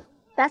faster.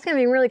 That's gonna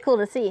be really cool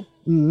to see.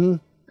 Mm-hmm.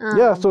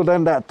 Yeah, so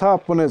then that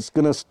top, when it's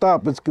gonna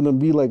stop, it's gonna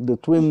be like the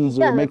twins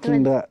are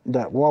making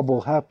that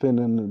wobble happen,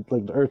 and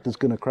like the Earth is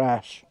gonna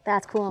crash.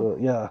 That's cool. So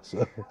yeah.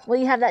 So. Will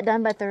you have that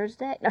done by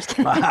Thursday? No, just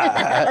kidding.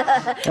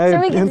 So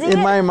we can see in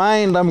it? my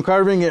mind, I'm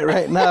carving it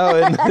right now,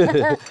 and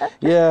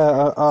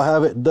yeah, I'll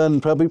have it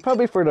done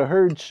probably for the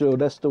herd show.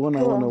 That's the one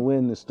I want to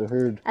win. Is the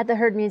herd. At the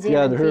Herd Museum.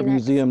 Yeah, in the Herd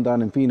Phoenix. Museum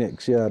down in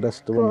Phoenix. Yeah, that's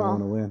the one I Cool. want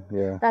to win.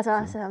 Yeah. That's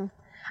awesome.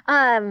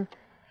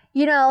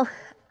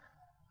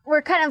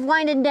 We're kind of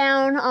winding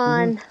down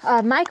on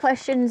my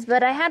questions,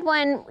 but I had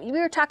one. We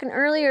were talking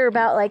earlier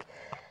about like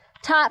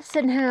tops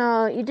and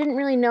how you didn't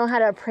really know how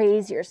to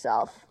appraise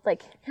yourself.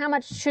 Like, how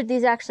much should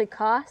these actually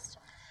cost?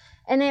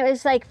 And it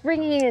was like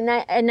bringing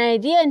an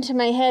idea into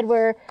my head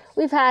where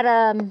we've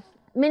had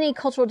many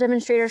cultural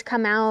demonstrators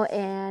come out,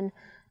 and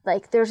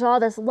like there's all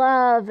this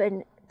love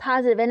and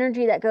positive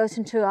energy that goes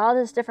into all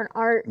this different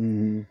art.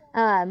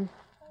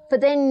 But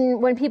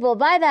then when people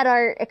buy that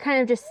art, it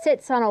kind of just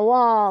sits on a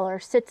wall or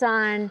sits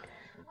on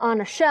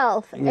a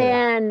shelf. Yeah.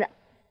 And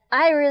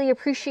I really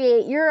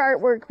appreciate your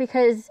artwork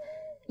because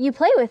you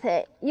play with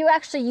it. You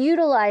actually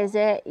utilize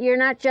it. You're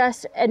not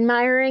just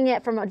admiring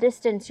it from a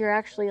distance. You're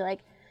actually like,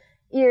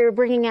 you're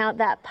bringing out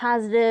that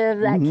positive,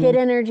 that kid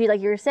energy,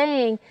 like you were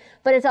saying.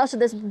 But it's also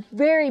this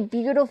very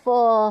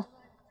beautiful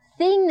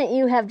thing that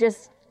you have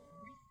just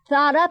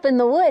thought up in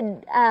the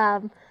wood.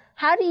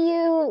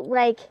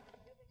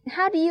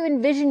 How do you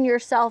envision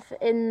yourself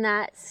in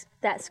that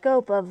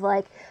scope of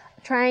like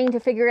trying to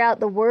figure out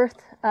the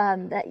worth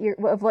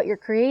of what you're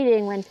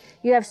creating when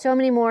you have so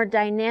many more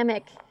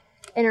dynamic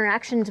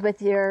interactions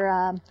with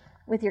your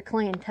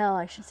clientele,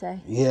 I should say?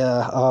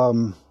 Yeah,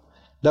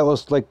 that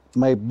was like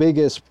my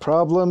biggest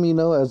problem,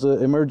 as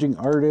an emerging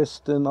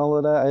artist and all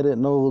of that. I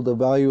didn't know the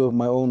value of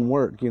my own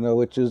work,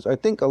 which is, I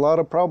think, a lot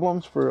of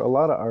problems for a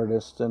lot of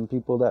artists and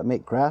people that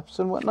make crafts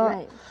and whatnot.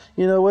 Right.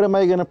 What am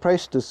I going to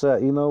price this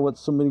at? What's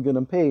somebody going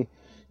to pay?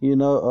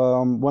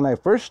 When I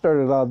first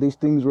started out, these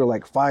things were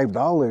like $5,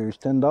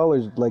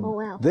 $10,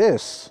 like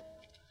this.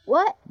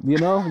 What?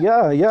 Yeah.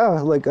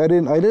 Like I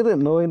didn't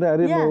know that. I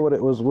didn't know what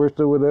it was worth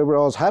or whatever.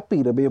 I was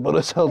happy to be able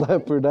to sell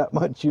that for that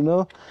much,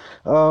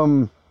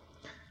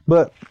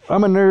 But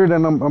I'm a nerd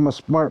and I'm a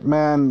smart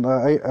man.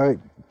 I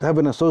have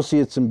an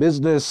associate's in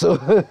business,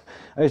 so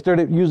I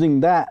started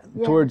using that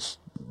towards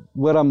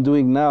what I'm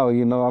doing now.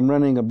 I'm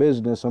running a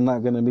business. I'm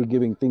not going to be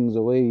giving things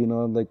away.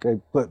 Like I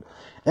put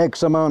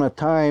X amount of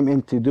time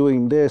into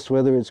doing this,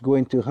 whether it's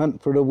going to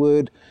hunt for the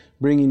wood,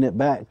 bringing it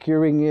back,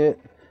 curing it,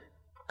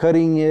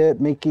 cutting it,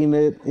 making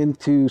it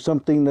into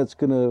something that's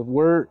going to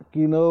work,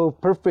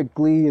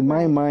 perfectly in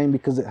my mind,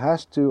 because it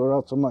has to, or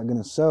else I'm not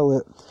going to sell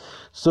it.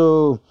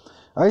 So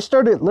I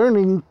started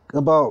learning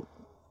about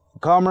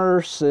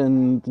commerce,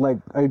 and like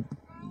I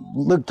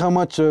looked how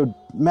much a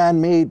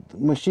man-made,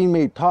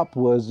 machine-made top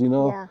was,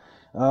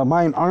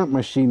 Mine aren't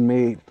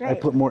machine-made. Right. I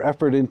put more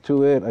effort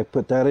into it. I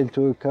put that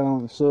into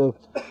account. So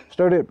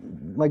started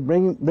like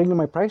bringing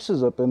my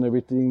prices up and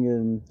everything,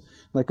 and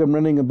like I'm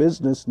running a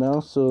business now.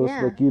 So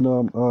it's like,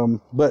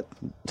 but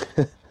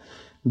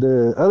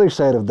the other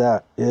side of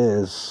that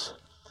is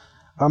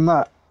I'm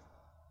not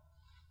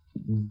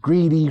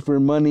greedy for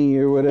money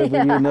or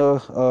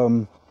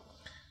whatever,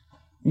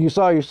 you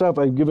saw yourself,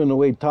 I've given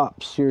away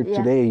tops here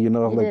today,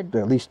 like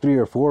at least 3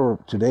 or 4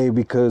 today,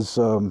 because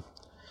to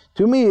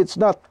me, it's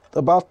not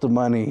about the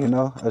money,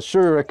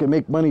 Sure, I can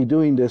make money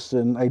doing this,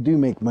 and I do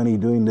make money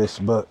doing this,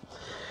 but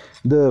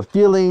the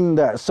feeling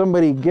that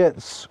somebody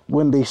gets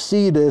when they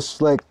see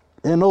this, like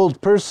an old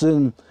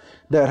person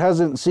that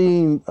hasn't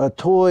seen a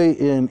toy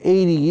in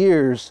 80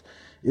 years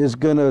is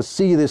gonna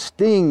see this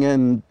thing,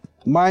 and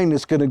mine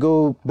is gonna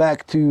go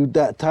back to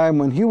that time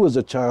when he was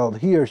a child,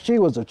 he or she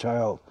was a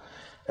child.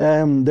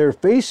 and their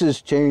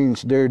faces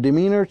change, their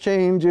demeanor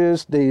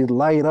changes, they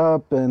light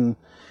up, and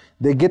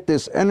they get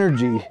this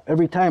energy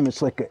every time.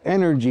 It's like an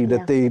energy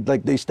that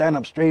they stand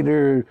up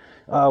straighter.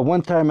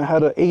 One time I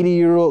had an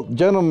 80-year-old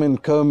gentleman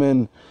come,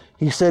 and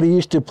he said he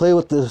used to play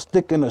with the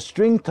stick and a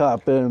string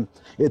top, and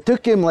it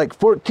took him like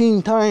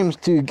 14 times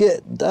to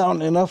get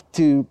down enough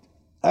to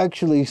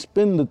actually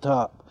spin the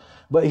top.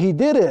 But he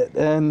did it,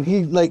 and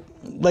he like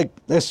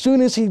as soon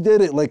as he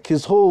did it, like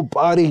his whole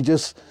body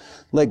just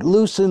like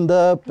loosened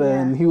up,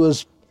 and he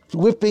was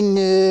whipping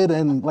it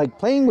and like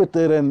playing with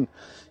it, and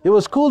it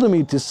was cool to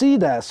me to see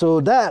that.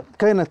 So that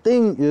kind of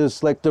thing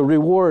is like the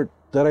reward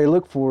that I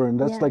look for, and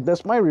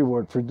that's my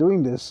reward for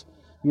doing this.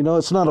 You know,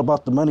 it's not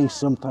about the money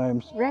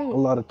sometimes. Right.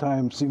 A lot of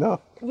times, you know.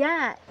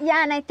 Yeah,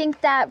 and I think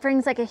that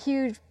brings like a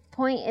huge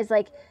point is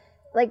like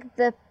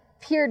the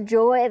pure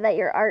joy that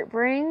your art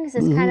brings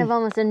is kind of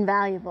almost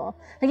invaluable.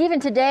 Like even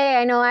today,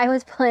 I know I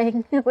was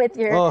playing with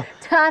your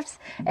tops,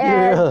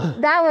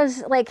 and that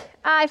was like,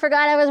 I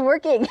forgot I was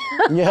working.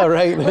 Yeah,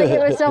 right. Like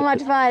it was so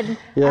much fun.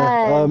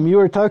 Yeah, you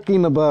were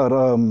talking about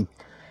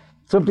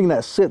something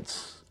that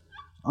sits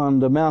on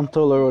the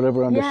mantle or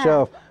whatever on the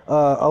shelf.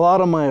 A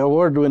lot of my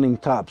award-winning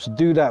tops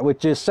do that,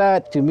 which is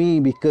sad to me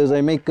because I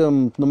make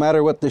them, no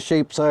matter what the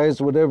shape, size,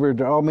 whatever,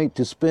 they're all made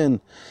to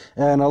spin.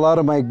 And a lot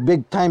of my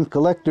big-time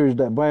collectors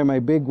that buy my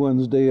big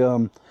ones,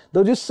 they'll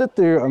just sit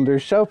there on their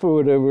shelf or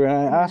whatever. And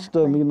I asked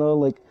them, you know,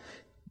 like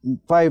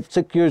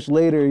 5-6 years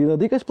later, you know,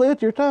 do you guys play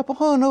with your top?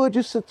 Oh no, it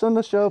just sits on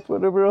the shelf,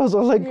 whatever else. I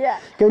was like,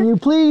 can you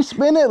please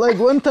spin it like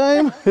one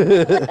time?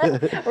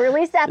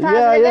 Release that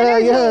positive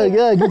energy.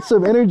 Yeah, get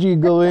some energy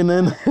going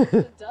and.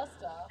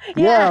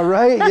 Yeah,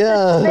 right,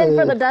 yeah. Spin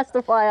for the dust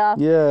to fly off.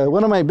 Yeah,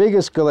 one of my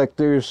biggest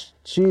collectors,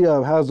 she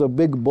has a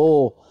big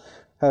bowl,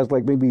 has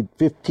like maybe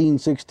 15,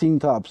 16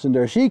 tops in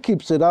there. She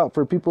keeps it out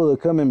for people to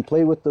come and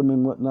play with them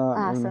and whatnot.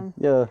 Awesome.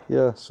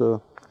 And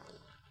so.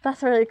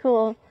 That's really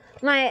cool.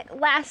 My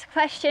last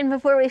question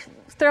before we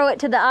throw it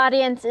to the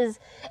audience is,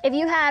 if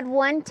you had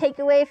one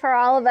takeaway for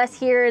all of us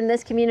here in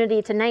this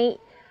community tonight,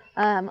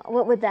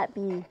 what would that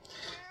be?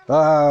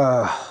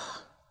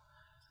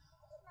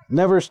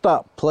 Never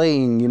stop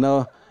playing, you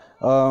know.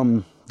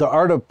 The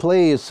art of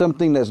play is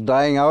something that's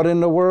dying out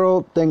in the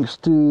world thanks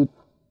to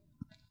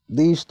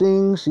these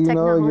things, you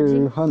know.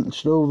 You're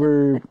hunched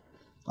over.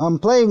 I'm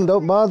playing,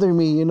 don't bother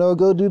me, you know,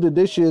 go do the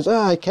dishes.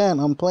 I can't,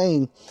 I'm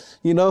playing.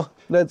 You know,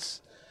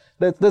 that's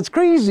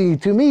crazy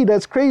to me.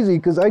 That's crazy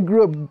because I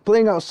grew up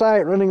playing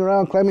outside, running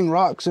around, climbing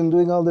rocks and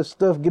doing all this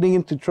stuff, getting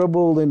into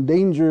trouble and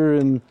danger.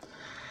 And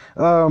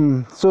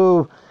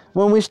so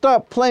when we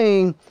stop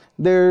playing,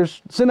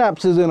 there's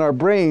synapses in our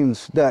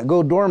brains that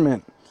go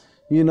dormant,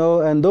 you know,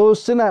 and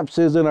those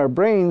synapses in our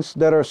brains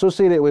that are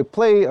associated with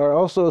play are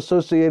also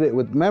associated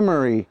with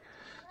memory.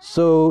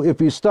 So if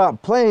you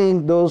stop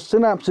playing, those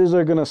synapses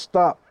are going to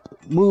stop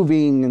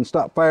moving and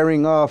stop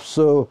firing off.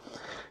 So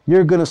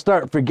you're going to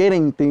start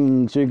forgetting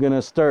things. You're going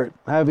to start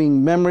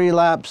having memory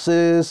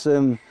lapses.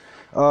 And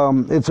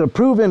it's a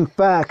proven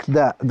fact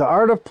that the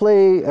art of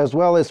play as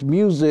well as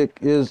music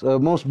is a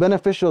most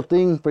beneficial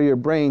thing for your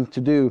brain to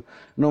do,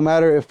 no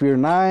matter if you're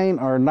 9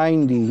 or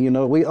 90. You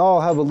know, we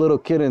all have a little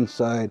kid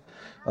inside.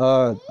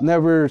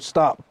 Never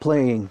stop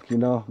playing, you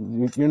know.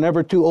 You're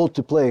never too old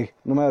to play,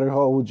 no matter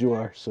how old you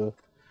are. So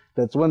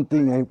that's one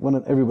thing I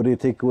want everybody to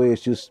take away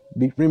is just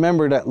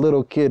remember that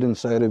little kid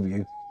inside of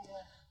you.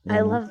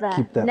 I love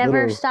that.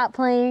 Never stop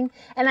playing.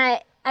 And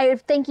I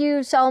thank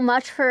you so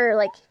much for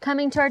like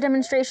coming to our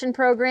demonstration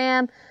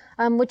program,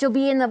 which will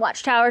be in the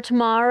Watchtower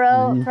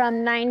tomorrow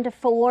from 9 to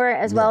 4,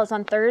 as well as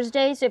on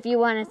Thursday. So if you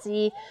want to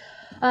see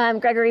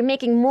Gregory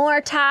making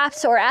more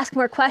tops or ask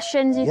more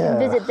questions, you can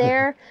visit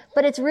there.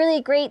 But it's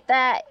really great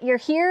that you're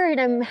here, and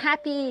I'm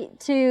happy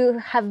to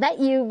have met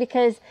you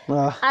because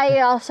I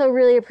also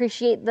really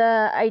appreciate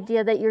the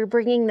idea that you're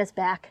bringing this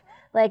back.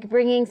 Like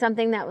bringing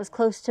something that was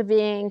close to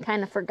being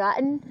kind of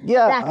forgotten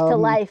back to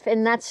life.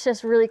 And that's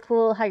just really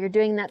cool how you're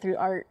doing that through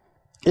art.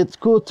 It's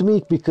cool to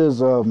me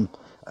because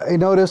I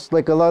noticed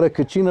like a lot of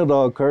Kachina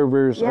dog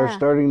carvers are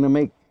starting to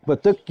make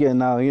Patukya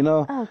now, you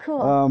know. Oh,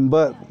 cool.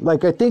 But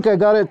like I think I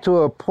got it to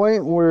a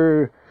point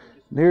where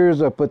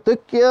there's a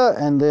Patukya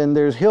and then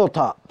there's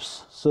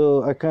hilltops.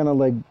 So I kind of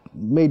like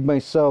made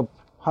myself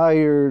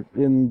higher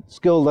in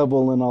skill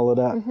level and all of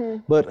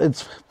that. But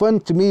it's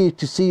fun to me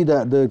to see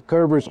that the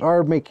carvers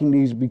are making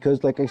these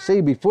because like I say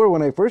before,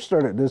 when I first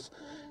started this,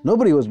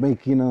 nobody was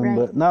making them,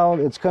 but now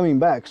it's coming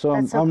back. So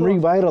I'm cool.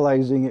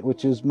 Revitalizing it,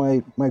 which is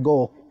my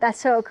goal. That's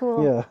so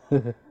cool.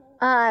 Yeah.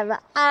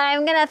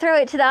 I'm going to throw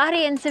it to the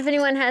audience if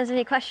anyone has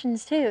any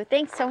questions too.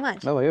 Thanks so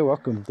much. Oh, you're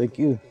welcome. Thank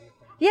you.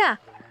 Yeah.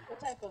 What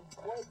type of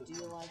wood do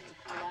you like to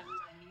collect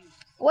and use?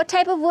 What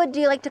type of wood do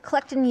you like to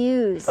collect and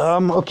use?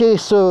 Okay,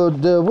 so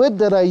the wood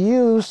that I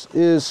use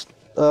is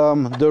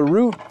the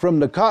root from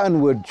the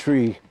cottonwood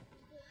tree.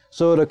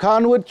 So the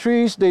cottonwood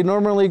trees, they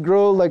normally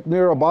grow like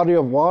near a body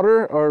of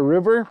water or a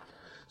river.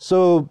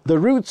 So the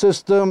root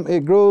system,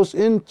 it grows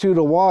into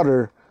the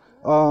water.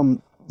 The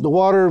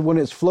water, when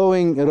it's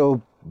flowing,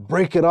 it'll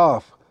break it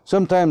off.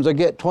 Sometimes I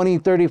get 20,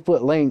 30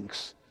 foot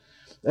lengths.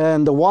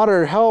 and the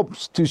water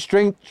helps to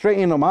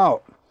straighten them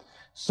out.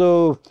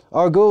 So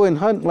I'll go and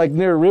hunt like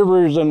near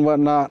rivers and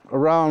whatnot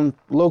around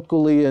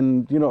locally,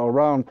 and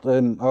around,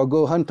 and I'll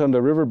go hunt on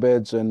the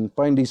riverbeds and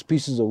find these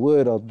pieces of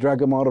wood. I'll drag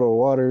them out of the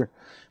water,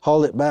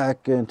 haul it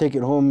back, and take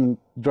it home,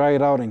 dry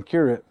it out, and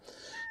cure it.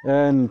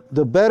 And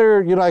the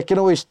better, I can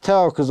always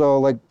tell because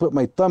I'll like put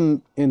my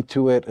thumb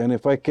into it, and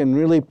if I can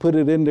really put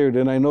it in there,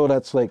 then I know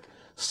that's like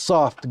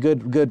soft,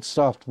 good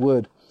soft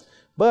wood.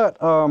 But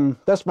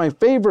that's my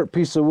favorite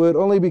piece of wood,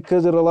 only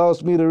because it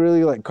allows me to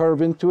really like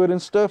carve into it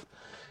and stuff.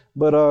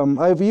 But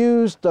I've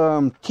used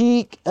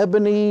teak,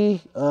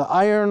 ebony,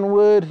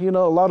 ironwood, a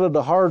lot of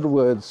the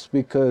hardwoods,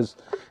 because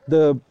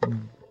the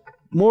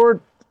more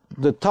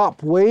the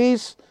top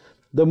weighs,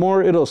 the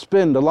more it'll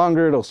spin, the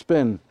longer it'll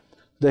spin.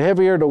 The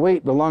heavier the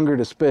weight, the longer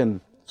to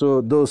spin.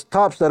 So those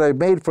tops that I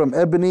made from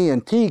ebony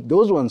and teak,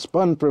 those ones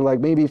spun for like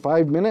maybe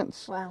 5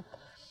 minutes. Wow.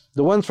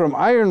 The ones from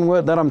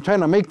ironwood that I'm trying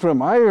to make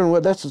from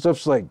ironwood, that's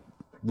stuff's like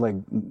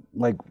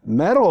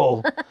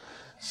metal.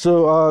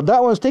 So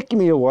that one's taking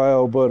me a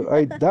while, but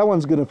that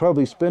one's gonna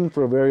probably spin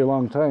for a very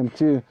long time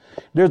too.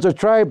 There's a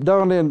tribe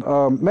down in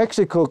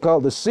Mexico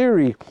called the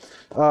Seri.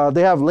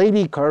 They have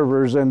lady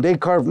carvers, and they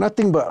carve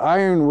nothing but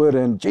ironwood,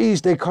 and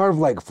geez, they carve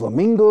like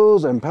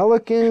flamingos and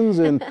pelicans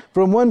and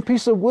from one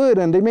piece of wood,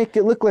 and they make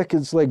it look like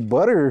it's like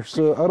butter.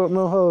 So I don't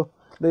know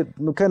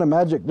what kind of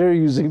magic they're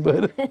using,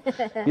 but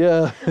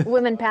yeah.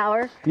 Women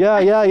power. Yeah,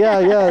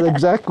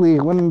 exactly.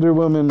 Wonder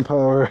Woman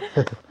power.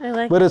 I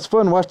like But it's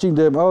fun watching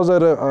them. I was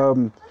at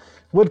a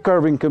wood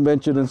carving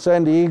convention in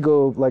San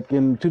Diego like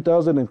in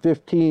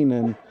 2015,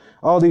 and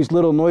all these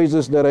little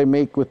noises that I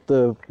make with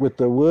the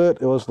wood,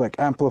 it was like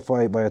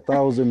amplified by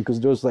 1,000, because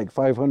there was like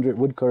 500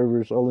 wood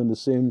carvers all in the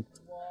same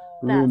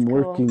room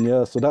working.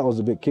 Yeah, so that was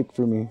a big kick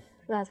for me.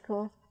 That's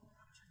cool.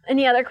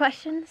 Any other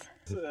questions?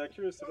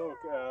 Curious to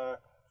know,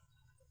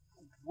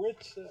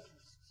 which,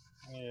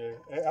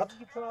 how did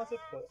you pronounce it?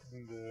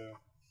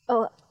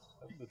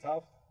 The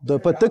top? The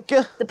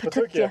Patukya? The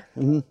Patukya.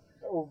 Mm-hmm.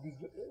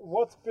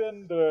 What's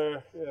been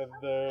the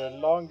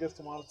longest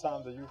amount of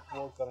time that you've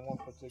worked on one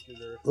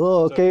particular?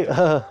 Oh, okay.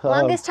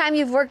 Longest time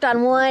you've worked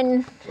on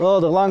one? Oh,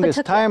 the longest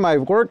Patukya. time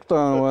I've worked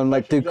on one,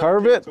 like to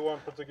carve it? To one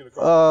particular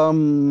carve.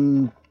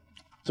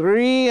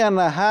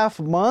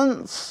 3.5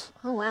 months.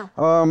 Oh, wow.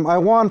 I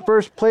won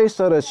first place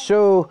at a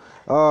show.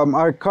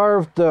 I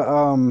carved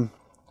the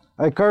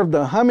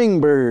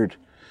hummingbird.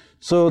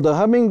 So the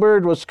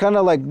hummingbird was kind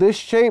of like this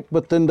shape,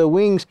 but then the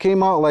wings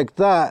came out like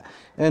that,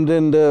 and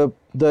then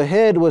the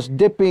head was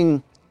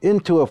dipping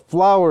into a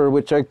flower,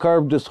 which I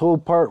carved. This whole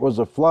part was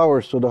a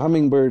flower, so the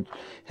hummingbird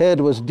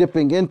head was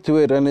dipping into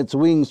it, and its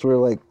wings were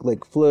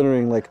like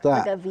fluttering like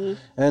that. Like a V.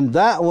 And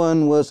that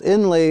one was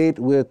inlaid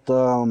with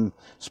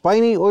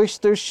spiny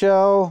oyster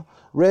shell,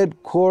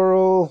 red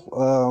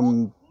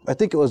coral, I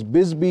think it was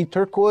Bisbee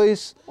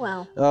turquoise.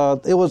 Wow.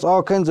 It was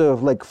all kinds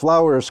of like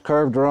flowers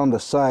carved around the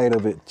side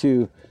of it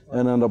too.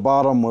 And on the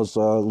bottom was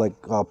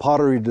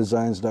pottery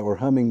designs that were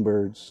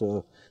hummingbirds.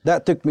 So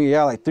that took me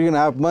like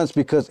 3.5 months,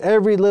 because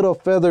every little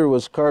feather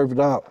was carved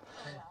out.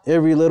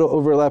 Every little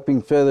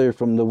overlapping feather,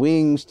 from the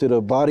wings to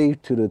the body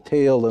to the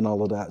tail and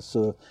all of that.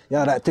 So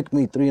yeah, that took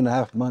me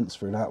 3.5 months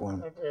for that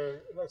one.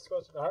 Next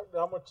question.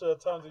 How much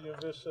time do you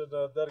envision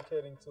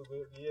dedicating to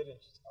the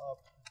 8-inch top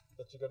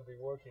that you're going to be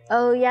working on?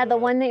 Oh, yeah, the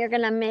one that you're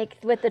going to make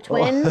with the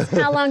twins.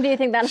 How long do you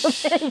think that'll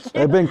take you?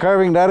 I've been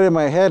carving that in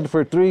my head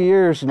for 3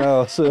 years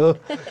now. So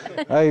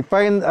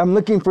I'm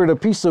looking for the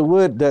piece of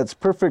wood that's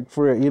perfect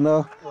for it,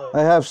 Right.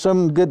 I have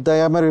some good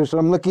diameter, so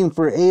I'm looking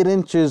for 8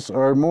 inches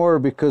or more,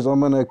 because I'm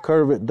going to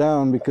carve it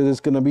down, because it's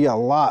going to be a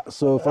lot.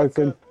 So if I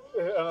can...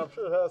 And I'm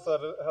sure has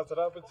it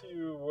happened to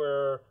you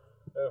where,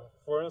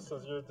 for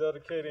instance, you're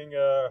dedicating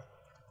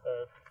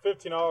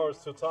 15 hours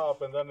to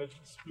top, and then it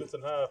splits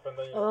in half, and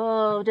then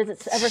Oh, does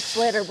it ever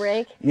split or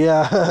break?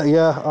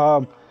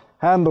 Yeah.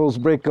 Handles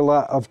break a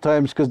lot of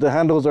times, because the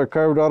handles are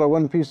carved out of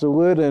one piece of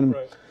wood, and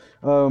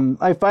right.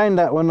 I find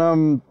that when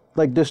I'm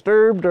like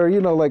disturbed or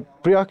like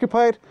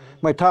preoccupied,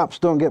 my tops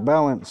don't get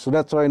balanced. So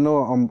that's how I know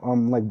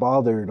I'm like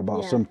bothered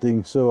about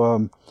something.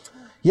 So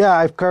yeah,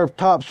 I've carved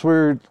tops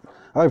where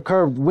I've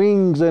carved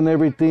wings and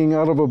everything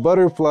out of a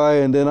butterfly,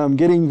 and then I'm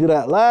getting to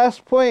that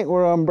last point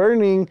where I'm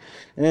burning,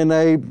 and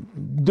I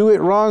do it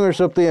wrong or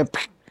something, and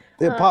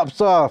it pops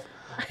off.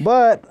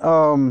 But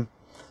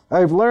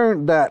I've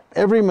learned that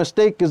every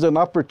mistake is an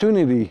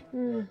opportunity.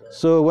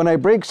 So when I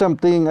break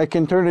something, I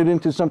can turn it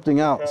into something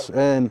else.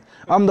 And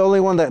I'm the only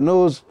one that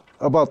knows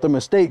about the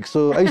mistakes.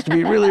 So I used to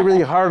be really,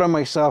 really hard on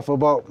myself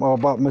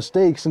about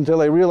mistakes,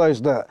 until I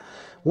realized that,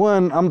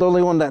 one, I'm the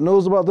only one that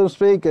knows about the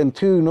mistake, and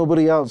two,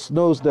 nobody else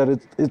knows that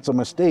it's a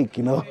mistake,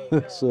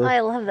 So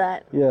I love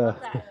that. yeah.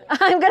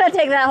 I'm going to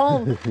take that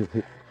home.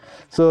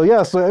 So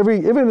yeah, so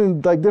even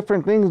in like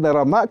different things that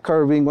I'm not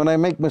carving, when I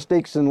make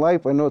mistakes in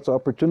life, I know it's an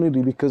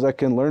opportunity, because I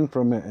can learn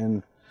from it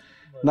and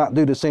not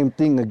do the same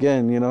thing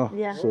again,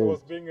 Yeah. So,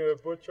 Was being a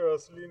butcher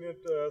as lenient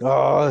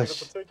as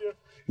the Patukya?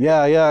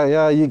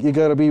 Yeah. You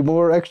got to be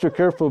more extra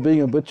careful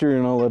being a butcher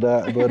and all of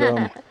that. But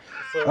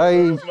So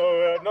there's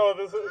no,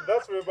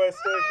 that's ribeye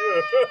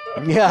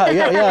steak here.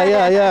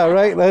 Yeah,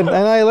 right. And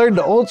I learned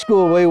the old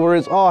school way where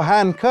it's all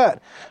hand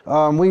cut.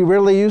 We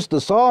rarely used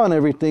the saw and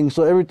everything,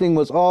 so everything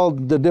was all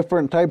the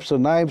different types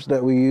of knives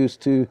that we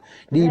used to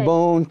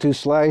debone, to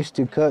slice,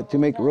 to cut, to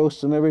make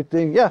roasts and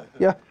everything. Yeah.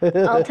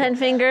 All 10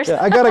 fingers.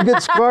 Yeah, I got a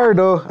good scar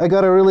though. I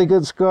got a really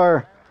good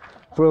scar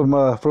from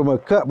a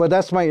cut, but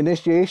that's my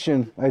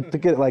initiation. I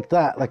took it like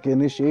that, like an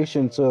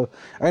initiation. So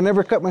I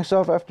never cut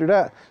myself after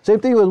that. Same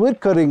thing with wood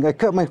cutting. I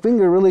cut my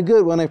finger really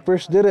good when I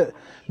first did it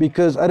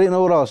because I didn't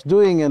know what I was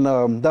doing, and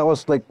that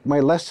was like my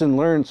lesson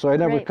learned. So I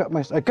never cut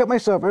myself. I cut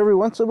myself every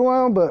once in a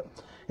while, but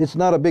it's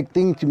not a big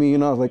thing to me. You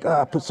know, I was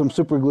like, put some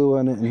super glue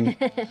on it and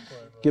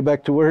get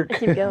back to work.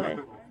 Keep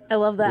going. I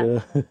love that.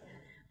 Yeah.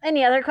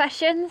 Any other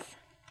questions?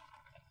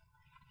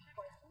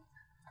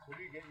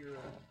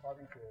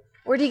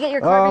 Where do you get your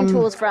carving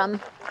tools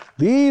from?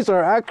 These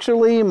are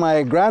actually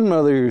my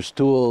grandmother's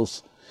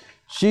tools.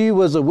 She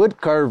was a wood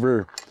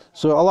carver,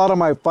 so a lot of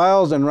my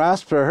files and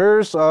rasps are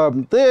hers.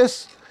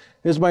 This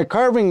is my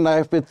carving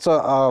knife. It's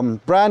a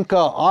brand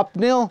called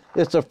Opnil.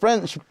 It's a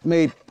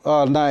French-made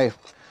knife.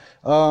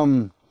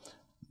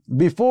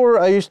 Before,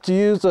 I used to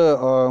use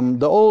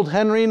the old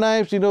Henry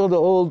knives, you know, the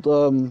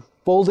old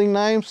folding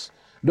knives.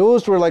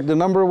 Those were like the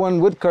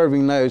 #1 wood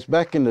carving knives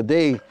back in the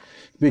day,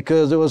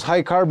 because it was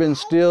high carbon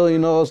steel, you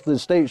know, it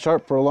stayed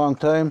sharp for a long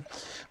time.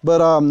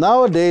 But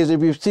nowadays,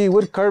 if you see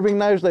wood carving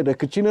knives like the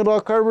Kachina doll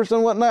carvers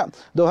and whatnot,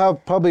 they'll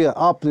have probably an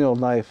Opnil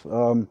knife.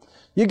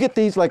 You get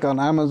these like on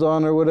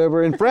Amazon or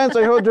whatever. In France,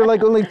 I heard they're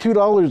like only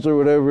 $2 or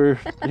whatever.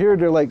 Here,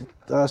 they're like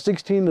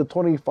 16 to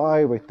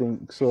 25, I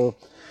think. So,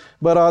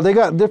 but they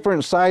got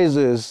different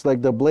sizes,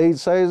 like the blade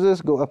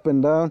sizes go up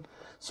and down.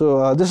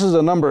 So this is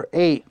a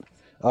 #8.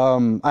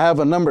 I have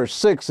a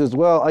 #6 as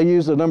well. I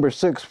use the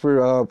 #6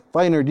 for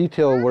finer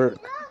detail work,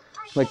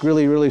 like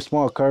really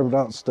small carved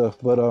out stuff.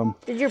 But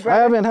I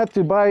haven't had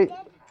to buy.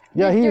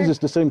 Yeah, he uses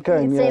the same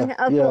kind. Yeah,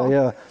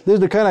 yeah. This is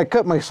the kind I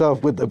cut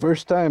myself with the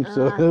first time.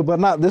 So, but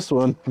not this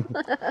one.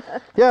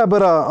 Yeah,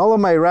 but all of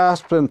my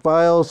rasps and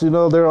files, you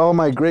know, they're all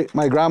my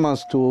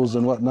grandma's tools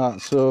and whatnot.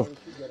 So.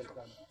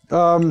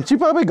 She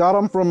probably got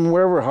them from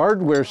wherever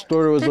hardware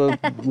store was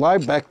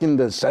alive back in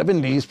the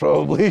 70s,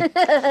 probably.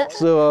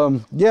 So,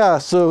 yeah,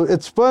 so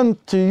it's fun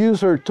to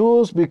use her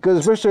tools, because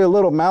especially a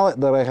little mallet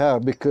that I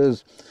have,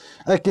 because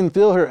I can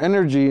feel her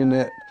energy in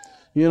it.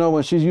 You know,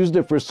 when she's used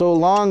it for so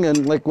long,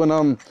 and like when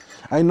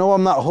I know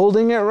I'm not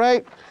holding it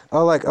right,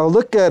 I'll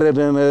look at it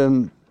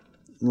and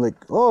like,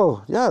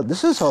 oh yeah,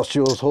 this is how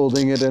she was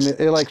holding it, and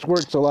it like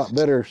works a lot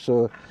better.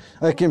 So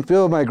I can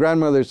feel my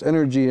grandmother's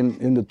energy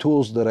in the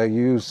tools that I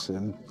use,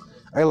 and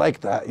I like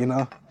that, you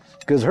know,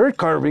 because her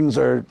carvings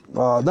are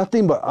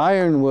nothing but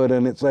ironwood,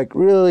 and it's like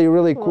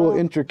really cool,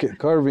 intricate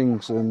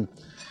carvings, and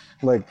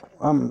like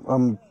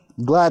I'm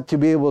glad to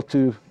be able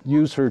to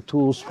use her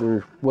tools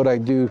for what I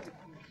do.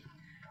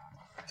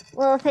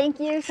 Well, thank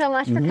you so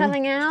much for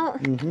coming out.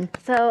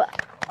 So,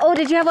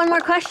 did you have one more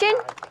question?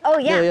 Oh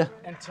yeah.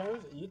 In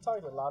terms, you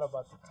talked a lot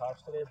about the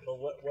tops today, but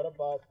what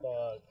about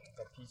the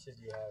pieces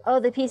you have? Oh,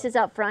 the pieces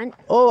up front.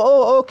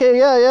 Okay,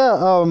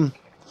 yeah.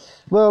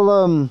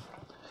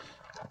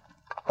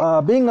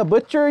 Being a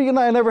butcher, you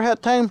know, I never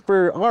had time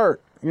for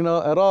art, you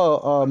know, at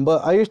all.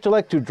 But I used to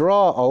like to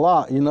draw a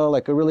lot, you know,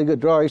 like a really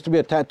good drawer. I used to be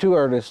a tattoo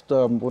artist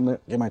when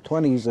in my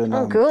 20s.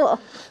 And, cool.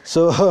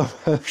 So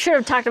should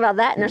have talked about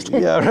that.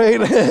 Yeah,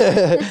 right.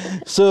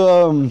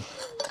 So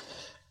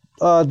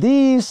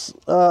these,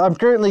 I'm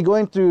currently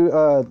going through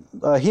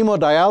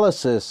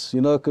hemodialysis,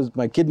 you know, because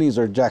my kidneys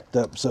are jacked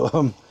up.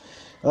 So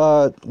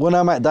when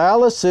I'm at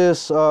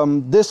dialysis,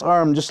 this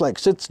arm just like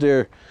sits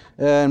there.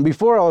 And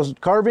before I was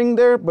carving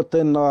there, but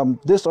then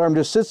this arm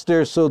just sits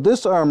there. So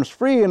this arm's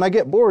free, and I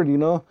get bored, you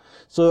know.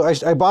 So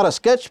I bought a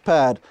sketch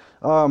pad.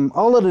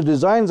 All of the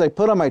designs I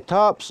put on my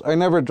tops, I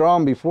never draw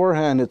them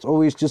beforehand. It's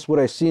always just what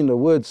I see in the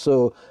woods.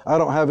 So I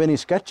don't have any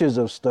sketches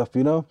of stuff,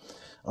 you know.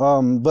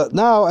 But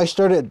now I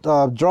started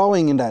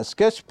drawing in that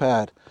sketch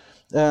pad.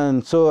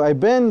 And so I've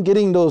been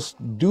getting those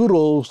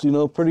doodles, you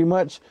know, pretty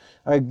much.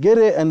 I get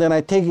it, and then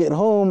I take it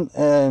home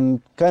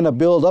and kind of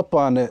build up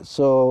on it.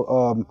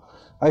 So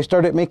I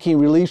started making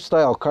relief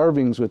style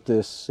carvings with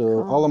this.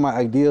 So all of my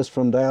ideas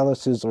from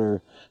dialysis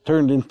are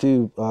turned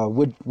into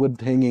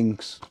wood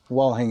hangings,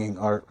 wall hanging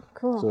art.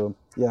 Cool. So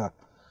yeah,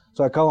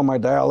 so I call them my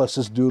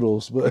dialysis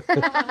doodles. But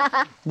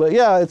but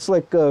yeah, it's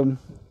like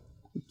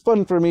it's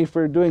fun for me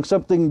for doing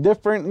something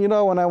different. You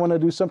know, when I want to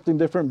do something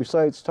different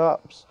besides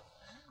tops.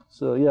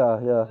 So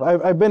yeah.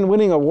 I've been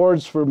winning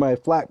awards for my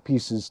flat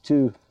pieces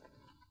too.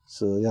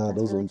 So yeah,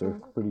 those ones are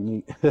pretty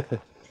neat.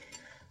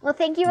 Well,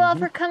 thank you all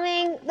for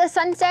coming. The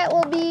sunset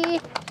will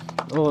be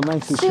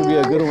nice. It should be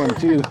a good one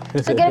too.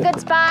 So get a good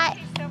spot.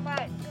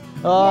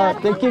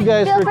 Thank you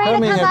guys for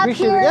coming. I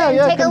appreciate it.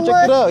 Yeah, come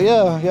check it out.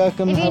 Yeah,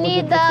 come. If you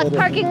need the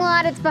parking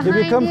lot, it's behind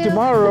you. If you come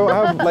tomorrow,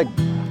 I have like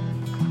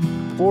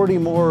 40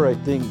 more, I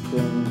think,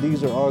 and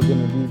these are all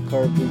going to be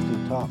carved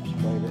into tops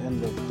by the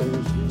end of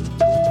Thursday.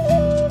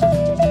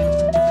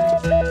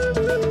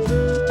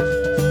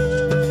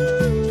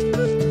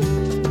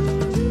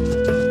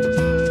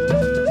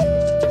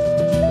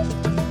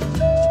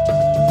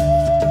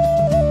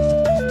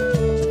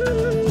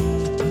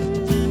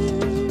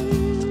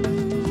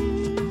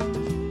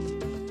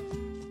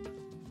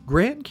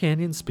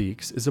 Canyon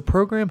Speaks is a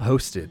program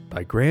hosted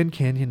by Grand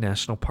Canyon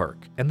National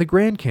Park and the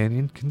Grand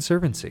Canyon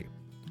Conservancy.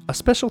 A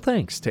special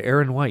thanks to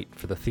Aaron White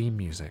for the theme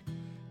music.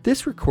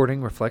 This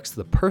recording reflects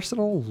the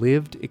personal,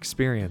 lived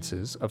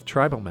experiences of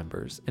tribal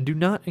members and do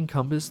not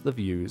encompass the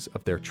views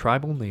of their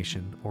tribal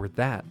nation or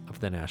that of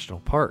the national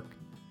park.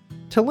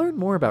 To learn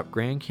more about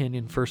Grand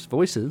Canyon First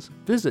Voices,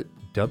 visit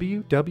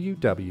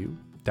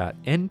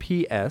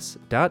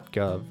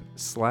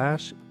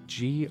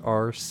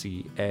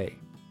www.nps.gov/GRCA.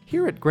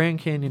 Here at Grand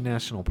Canyon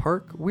National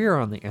Park, we are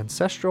on the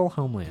ancestral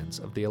homelands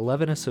of the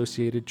 11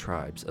 associated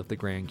tribes of the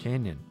Grand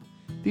Canyon.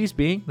 These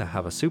being the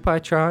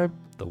Havasupai tribe,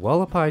 the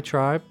Wallapai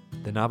tribe,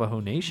 the Navajo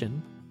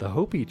Nation, the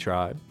Hopi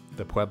tribe,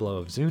 the Pueblo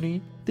of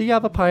Zuni, the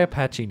Yavapai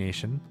Apache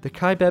Nation, the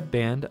Kaibeb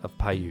Band of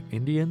Paiute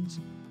Indians,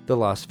 the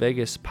Las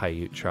Vegas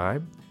Paiute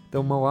tribe,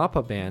 the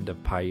Moapa Band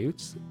of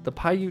Paiutes, the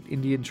Paiute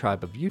Indian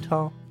tribe of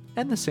Utah,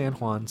 and the San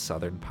Juan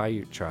Southern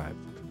Paiute tribe.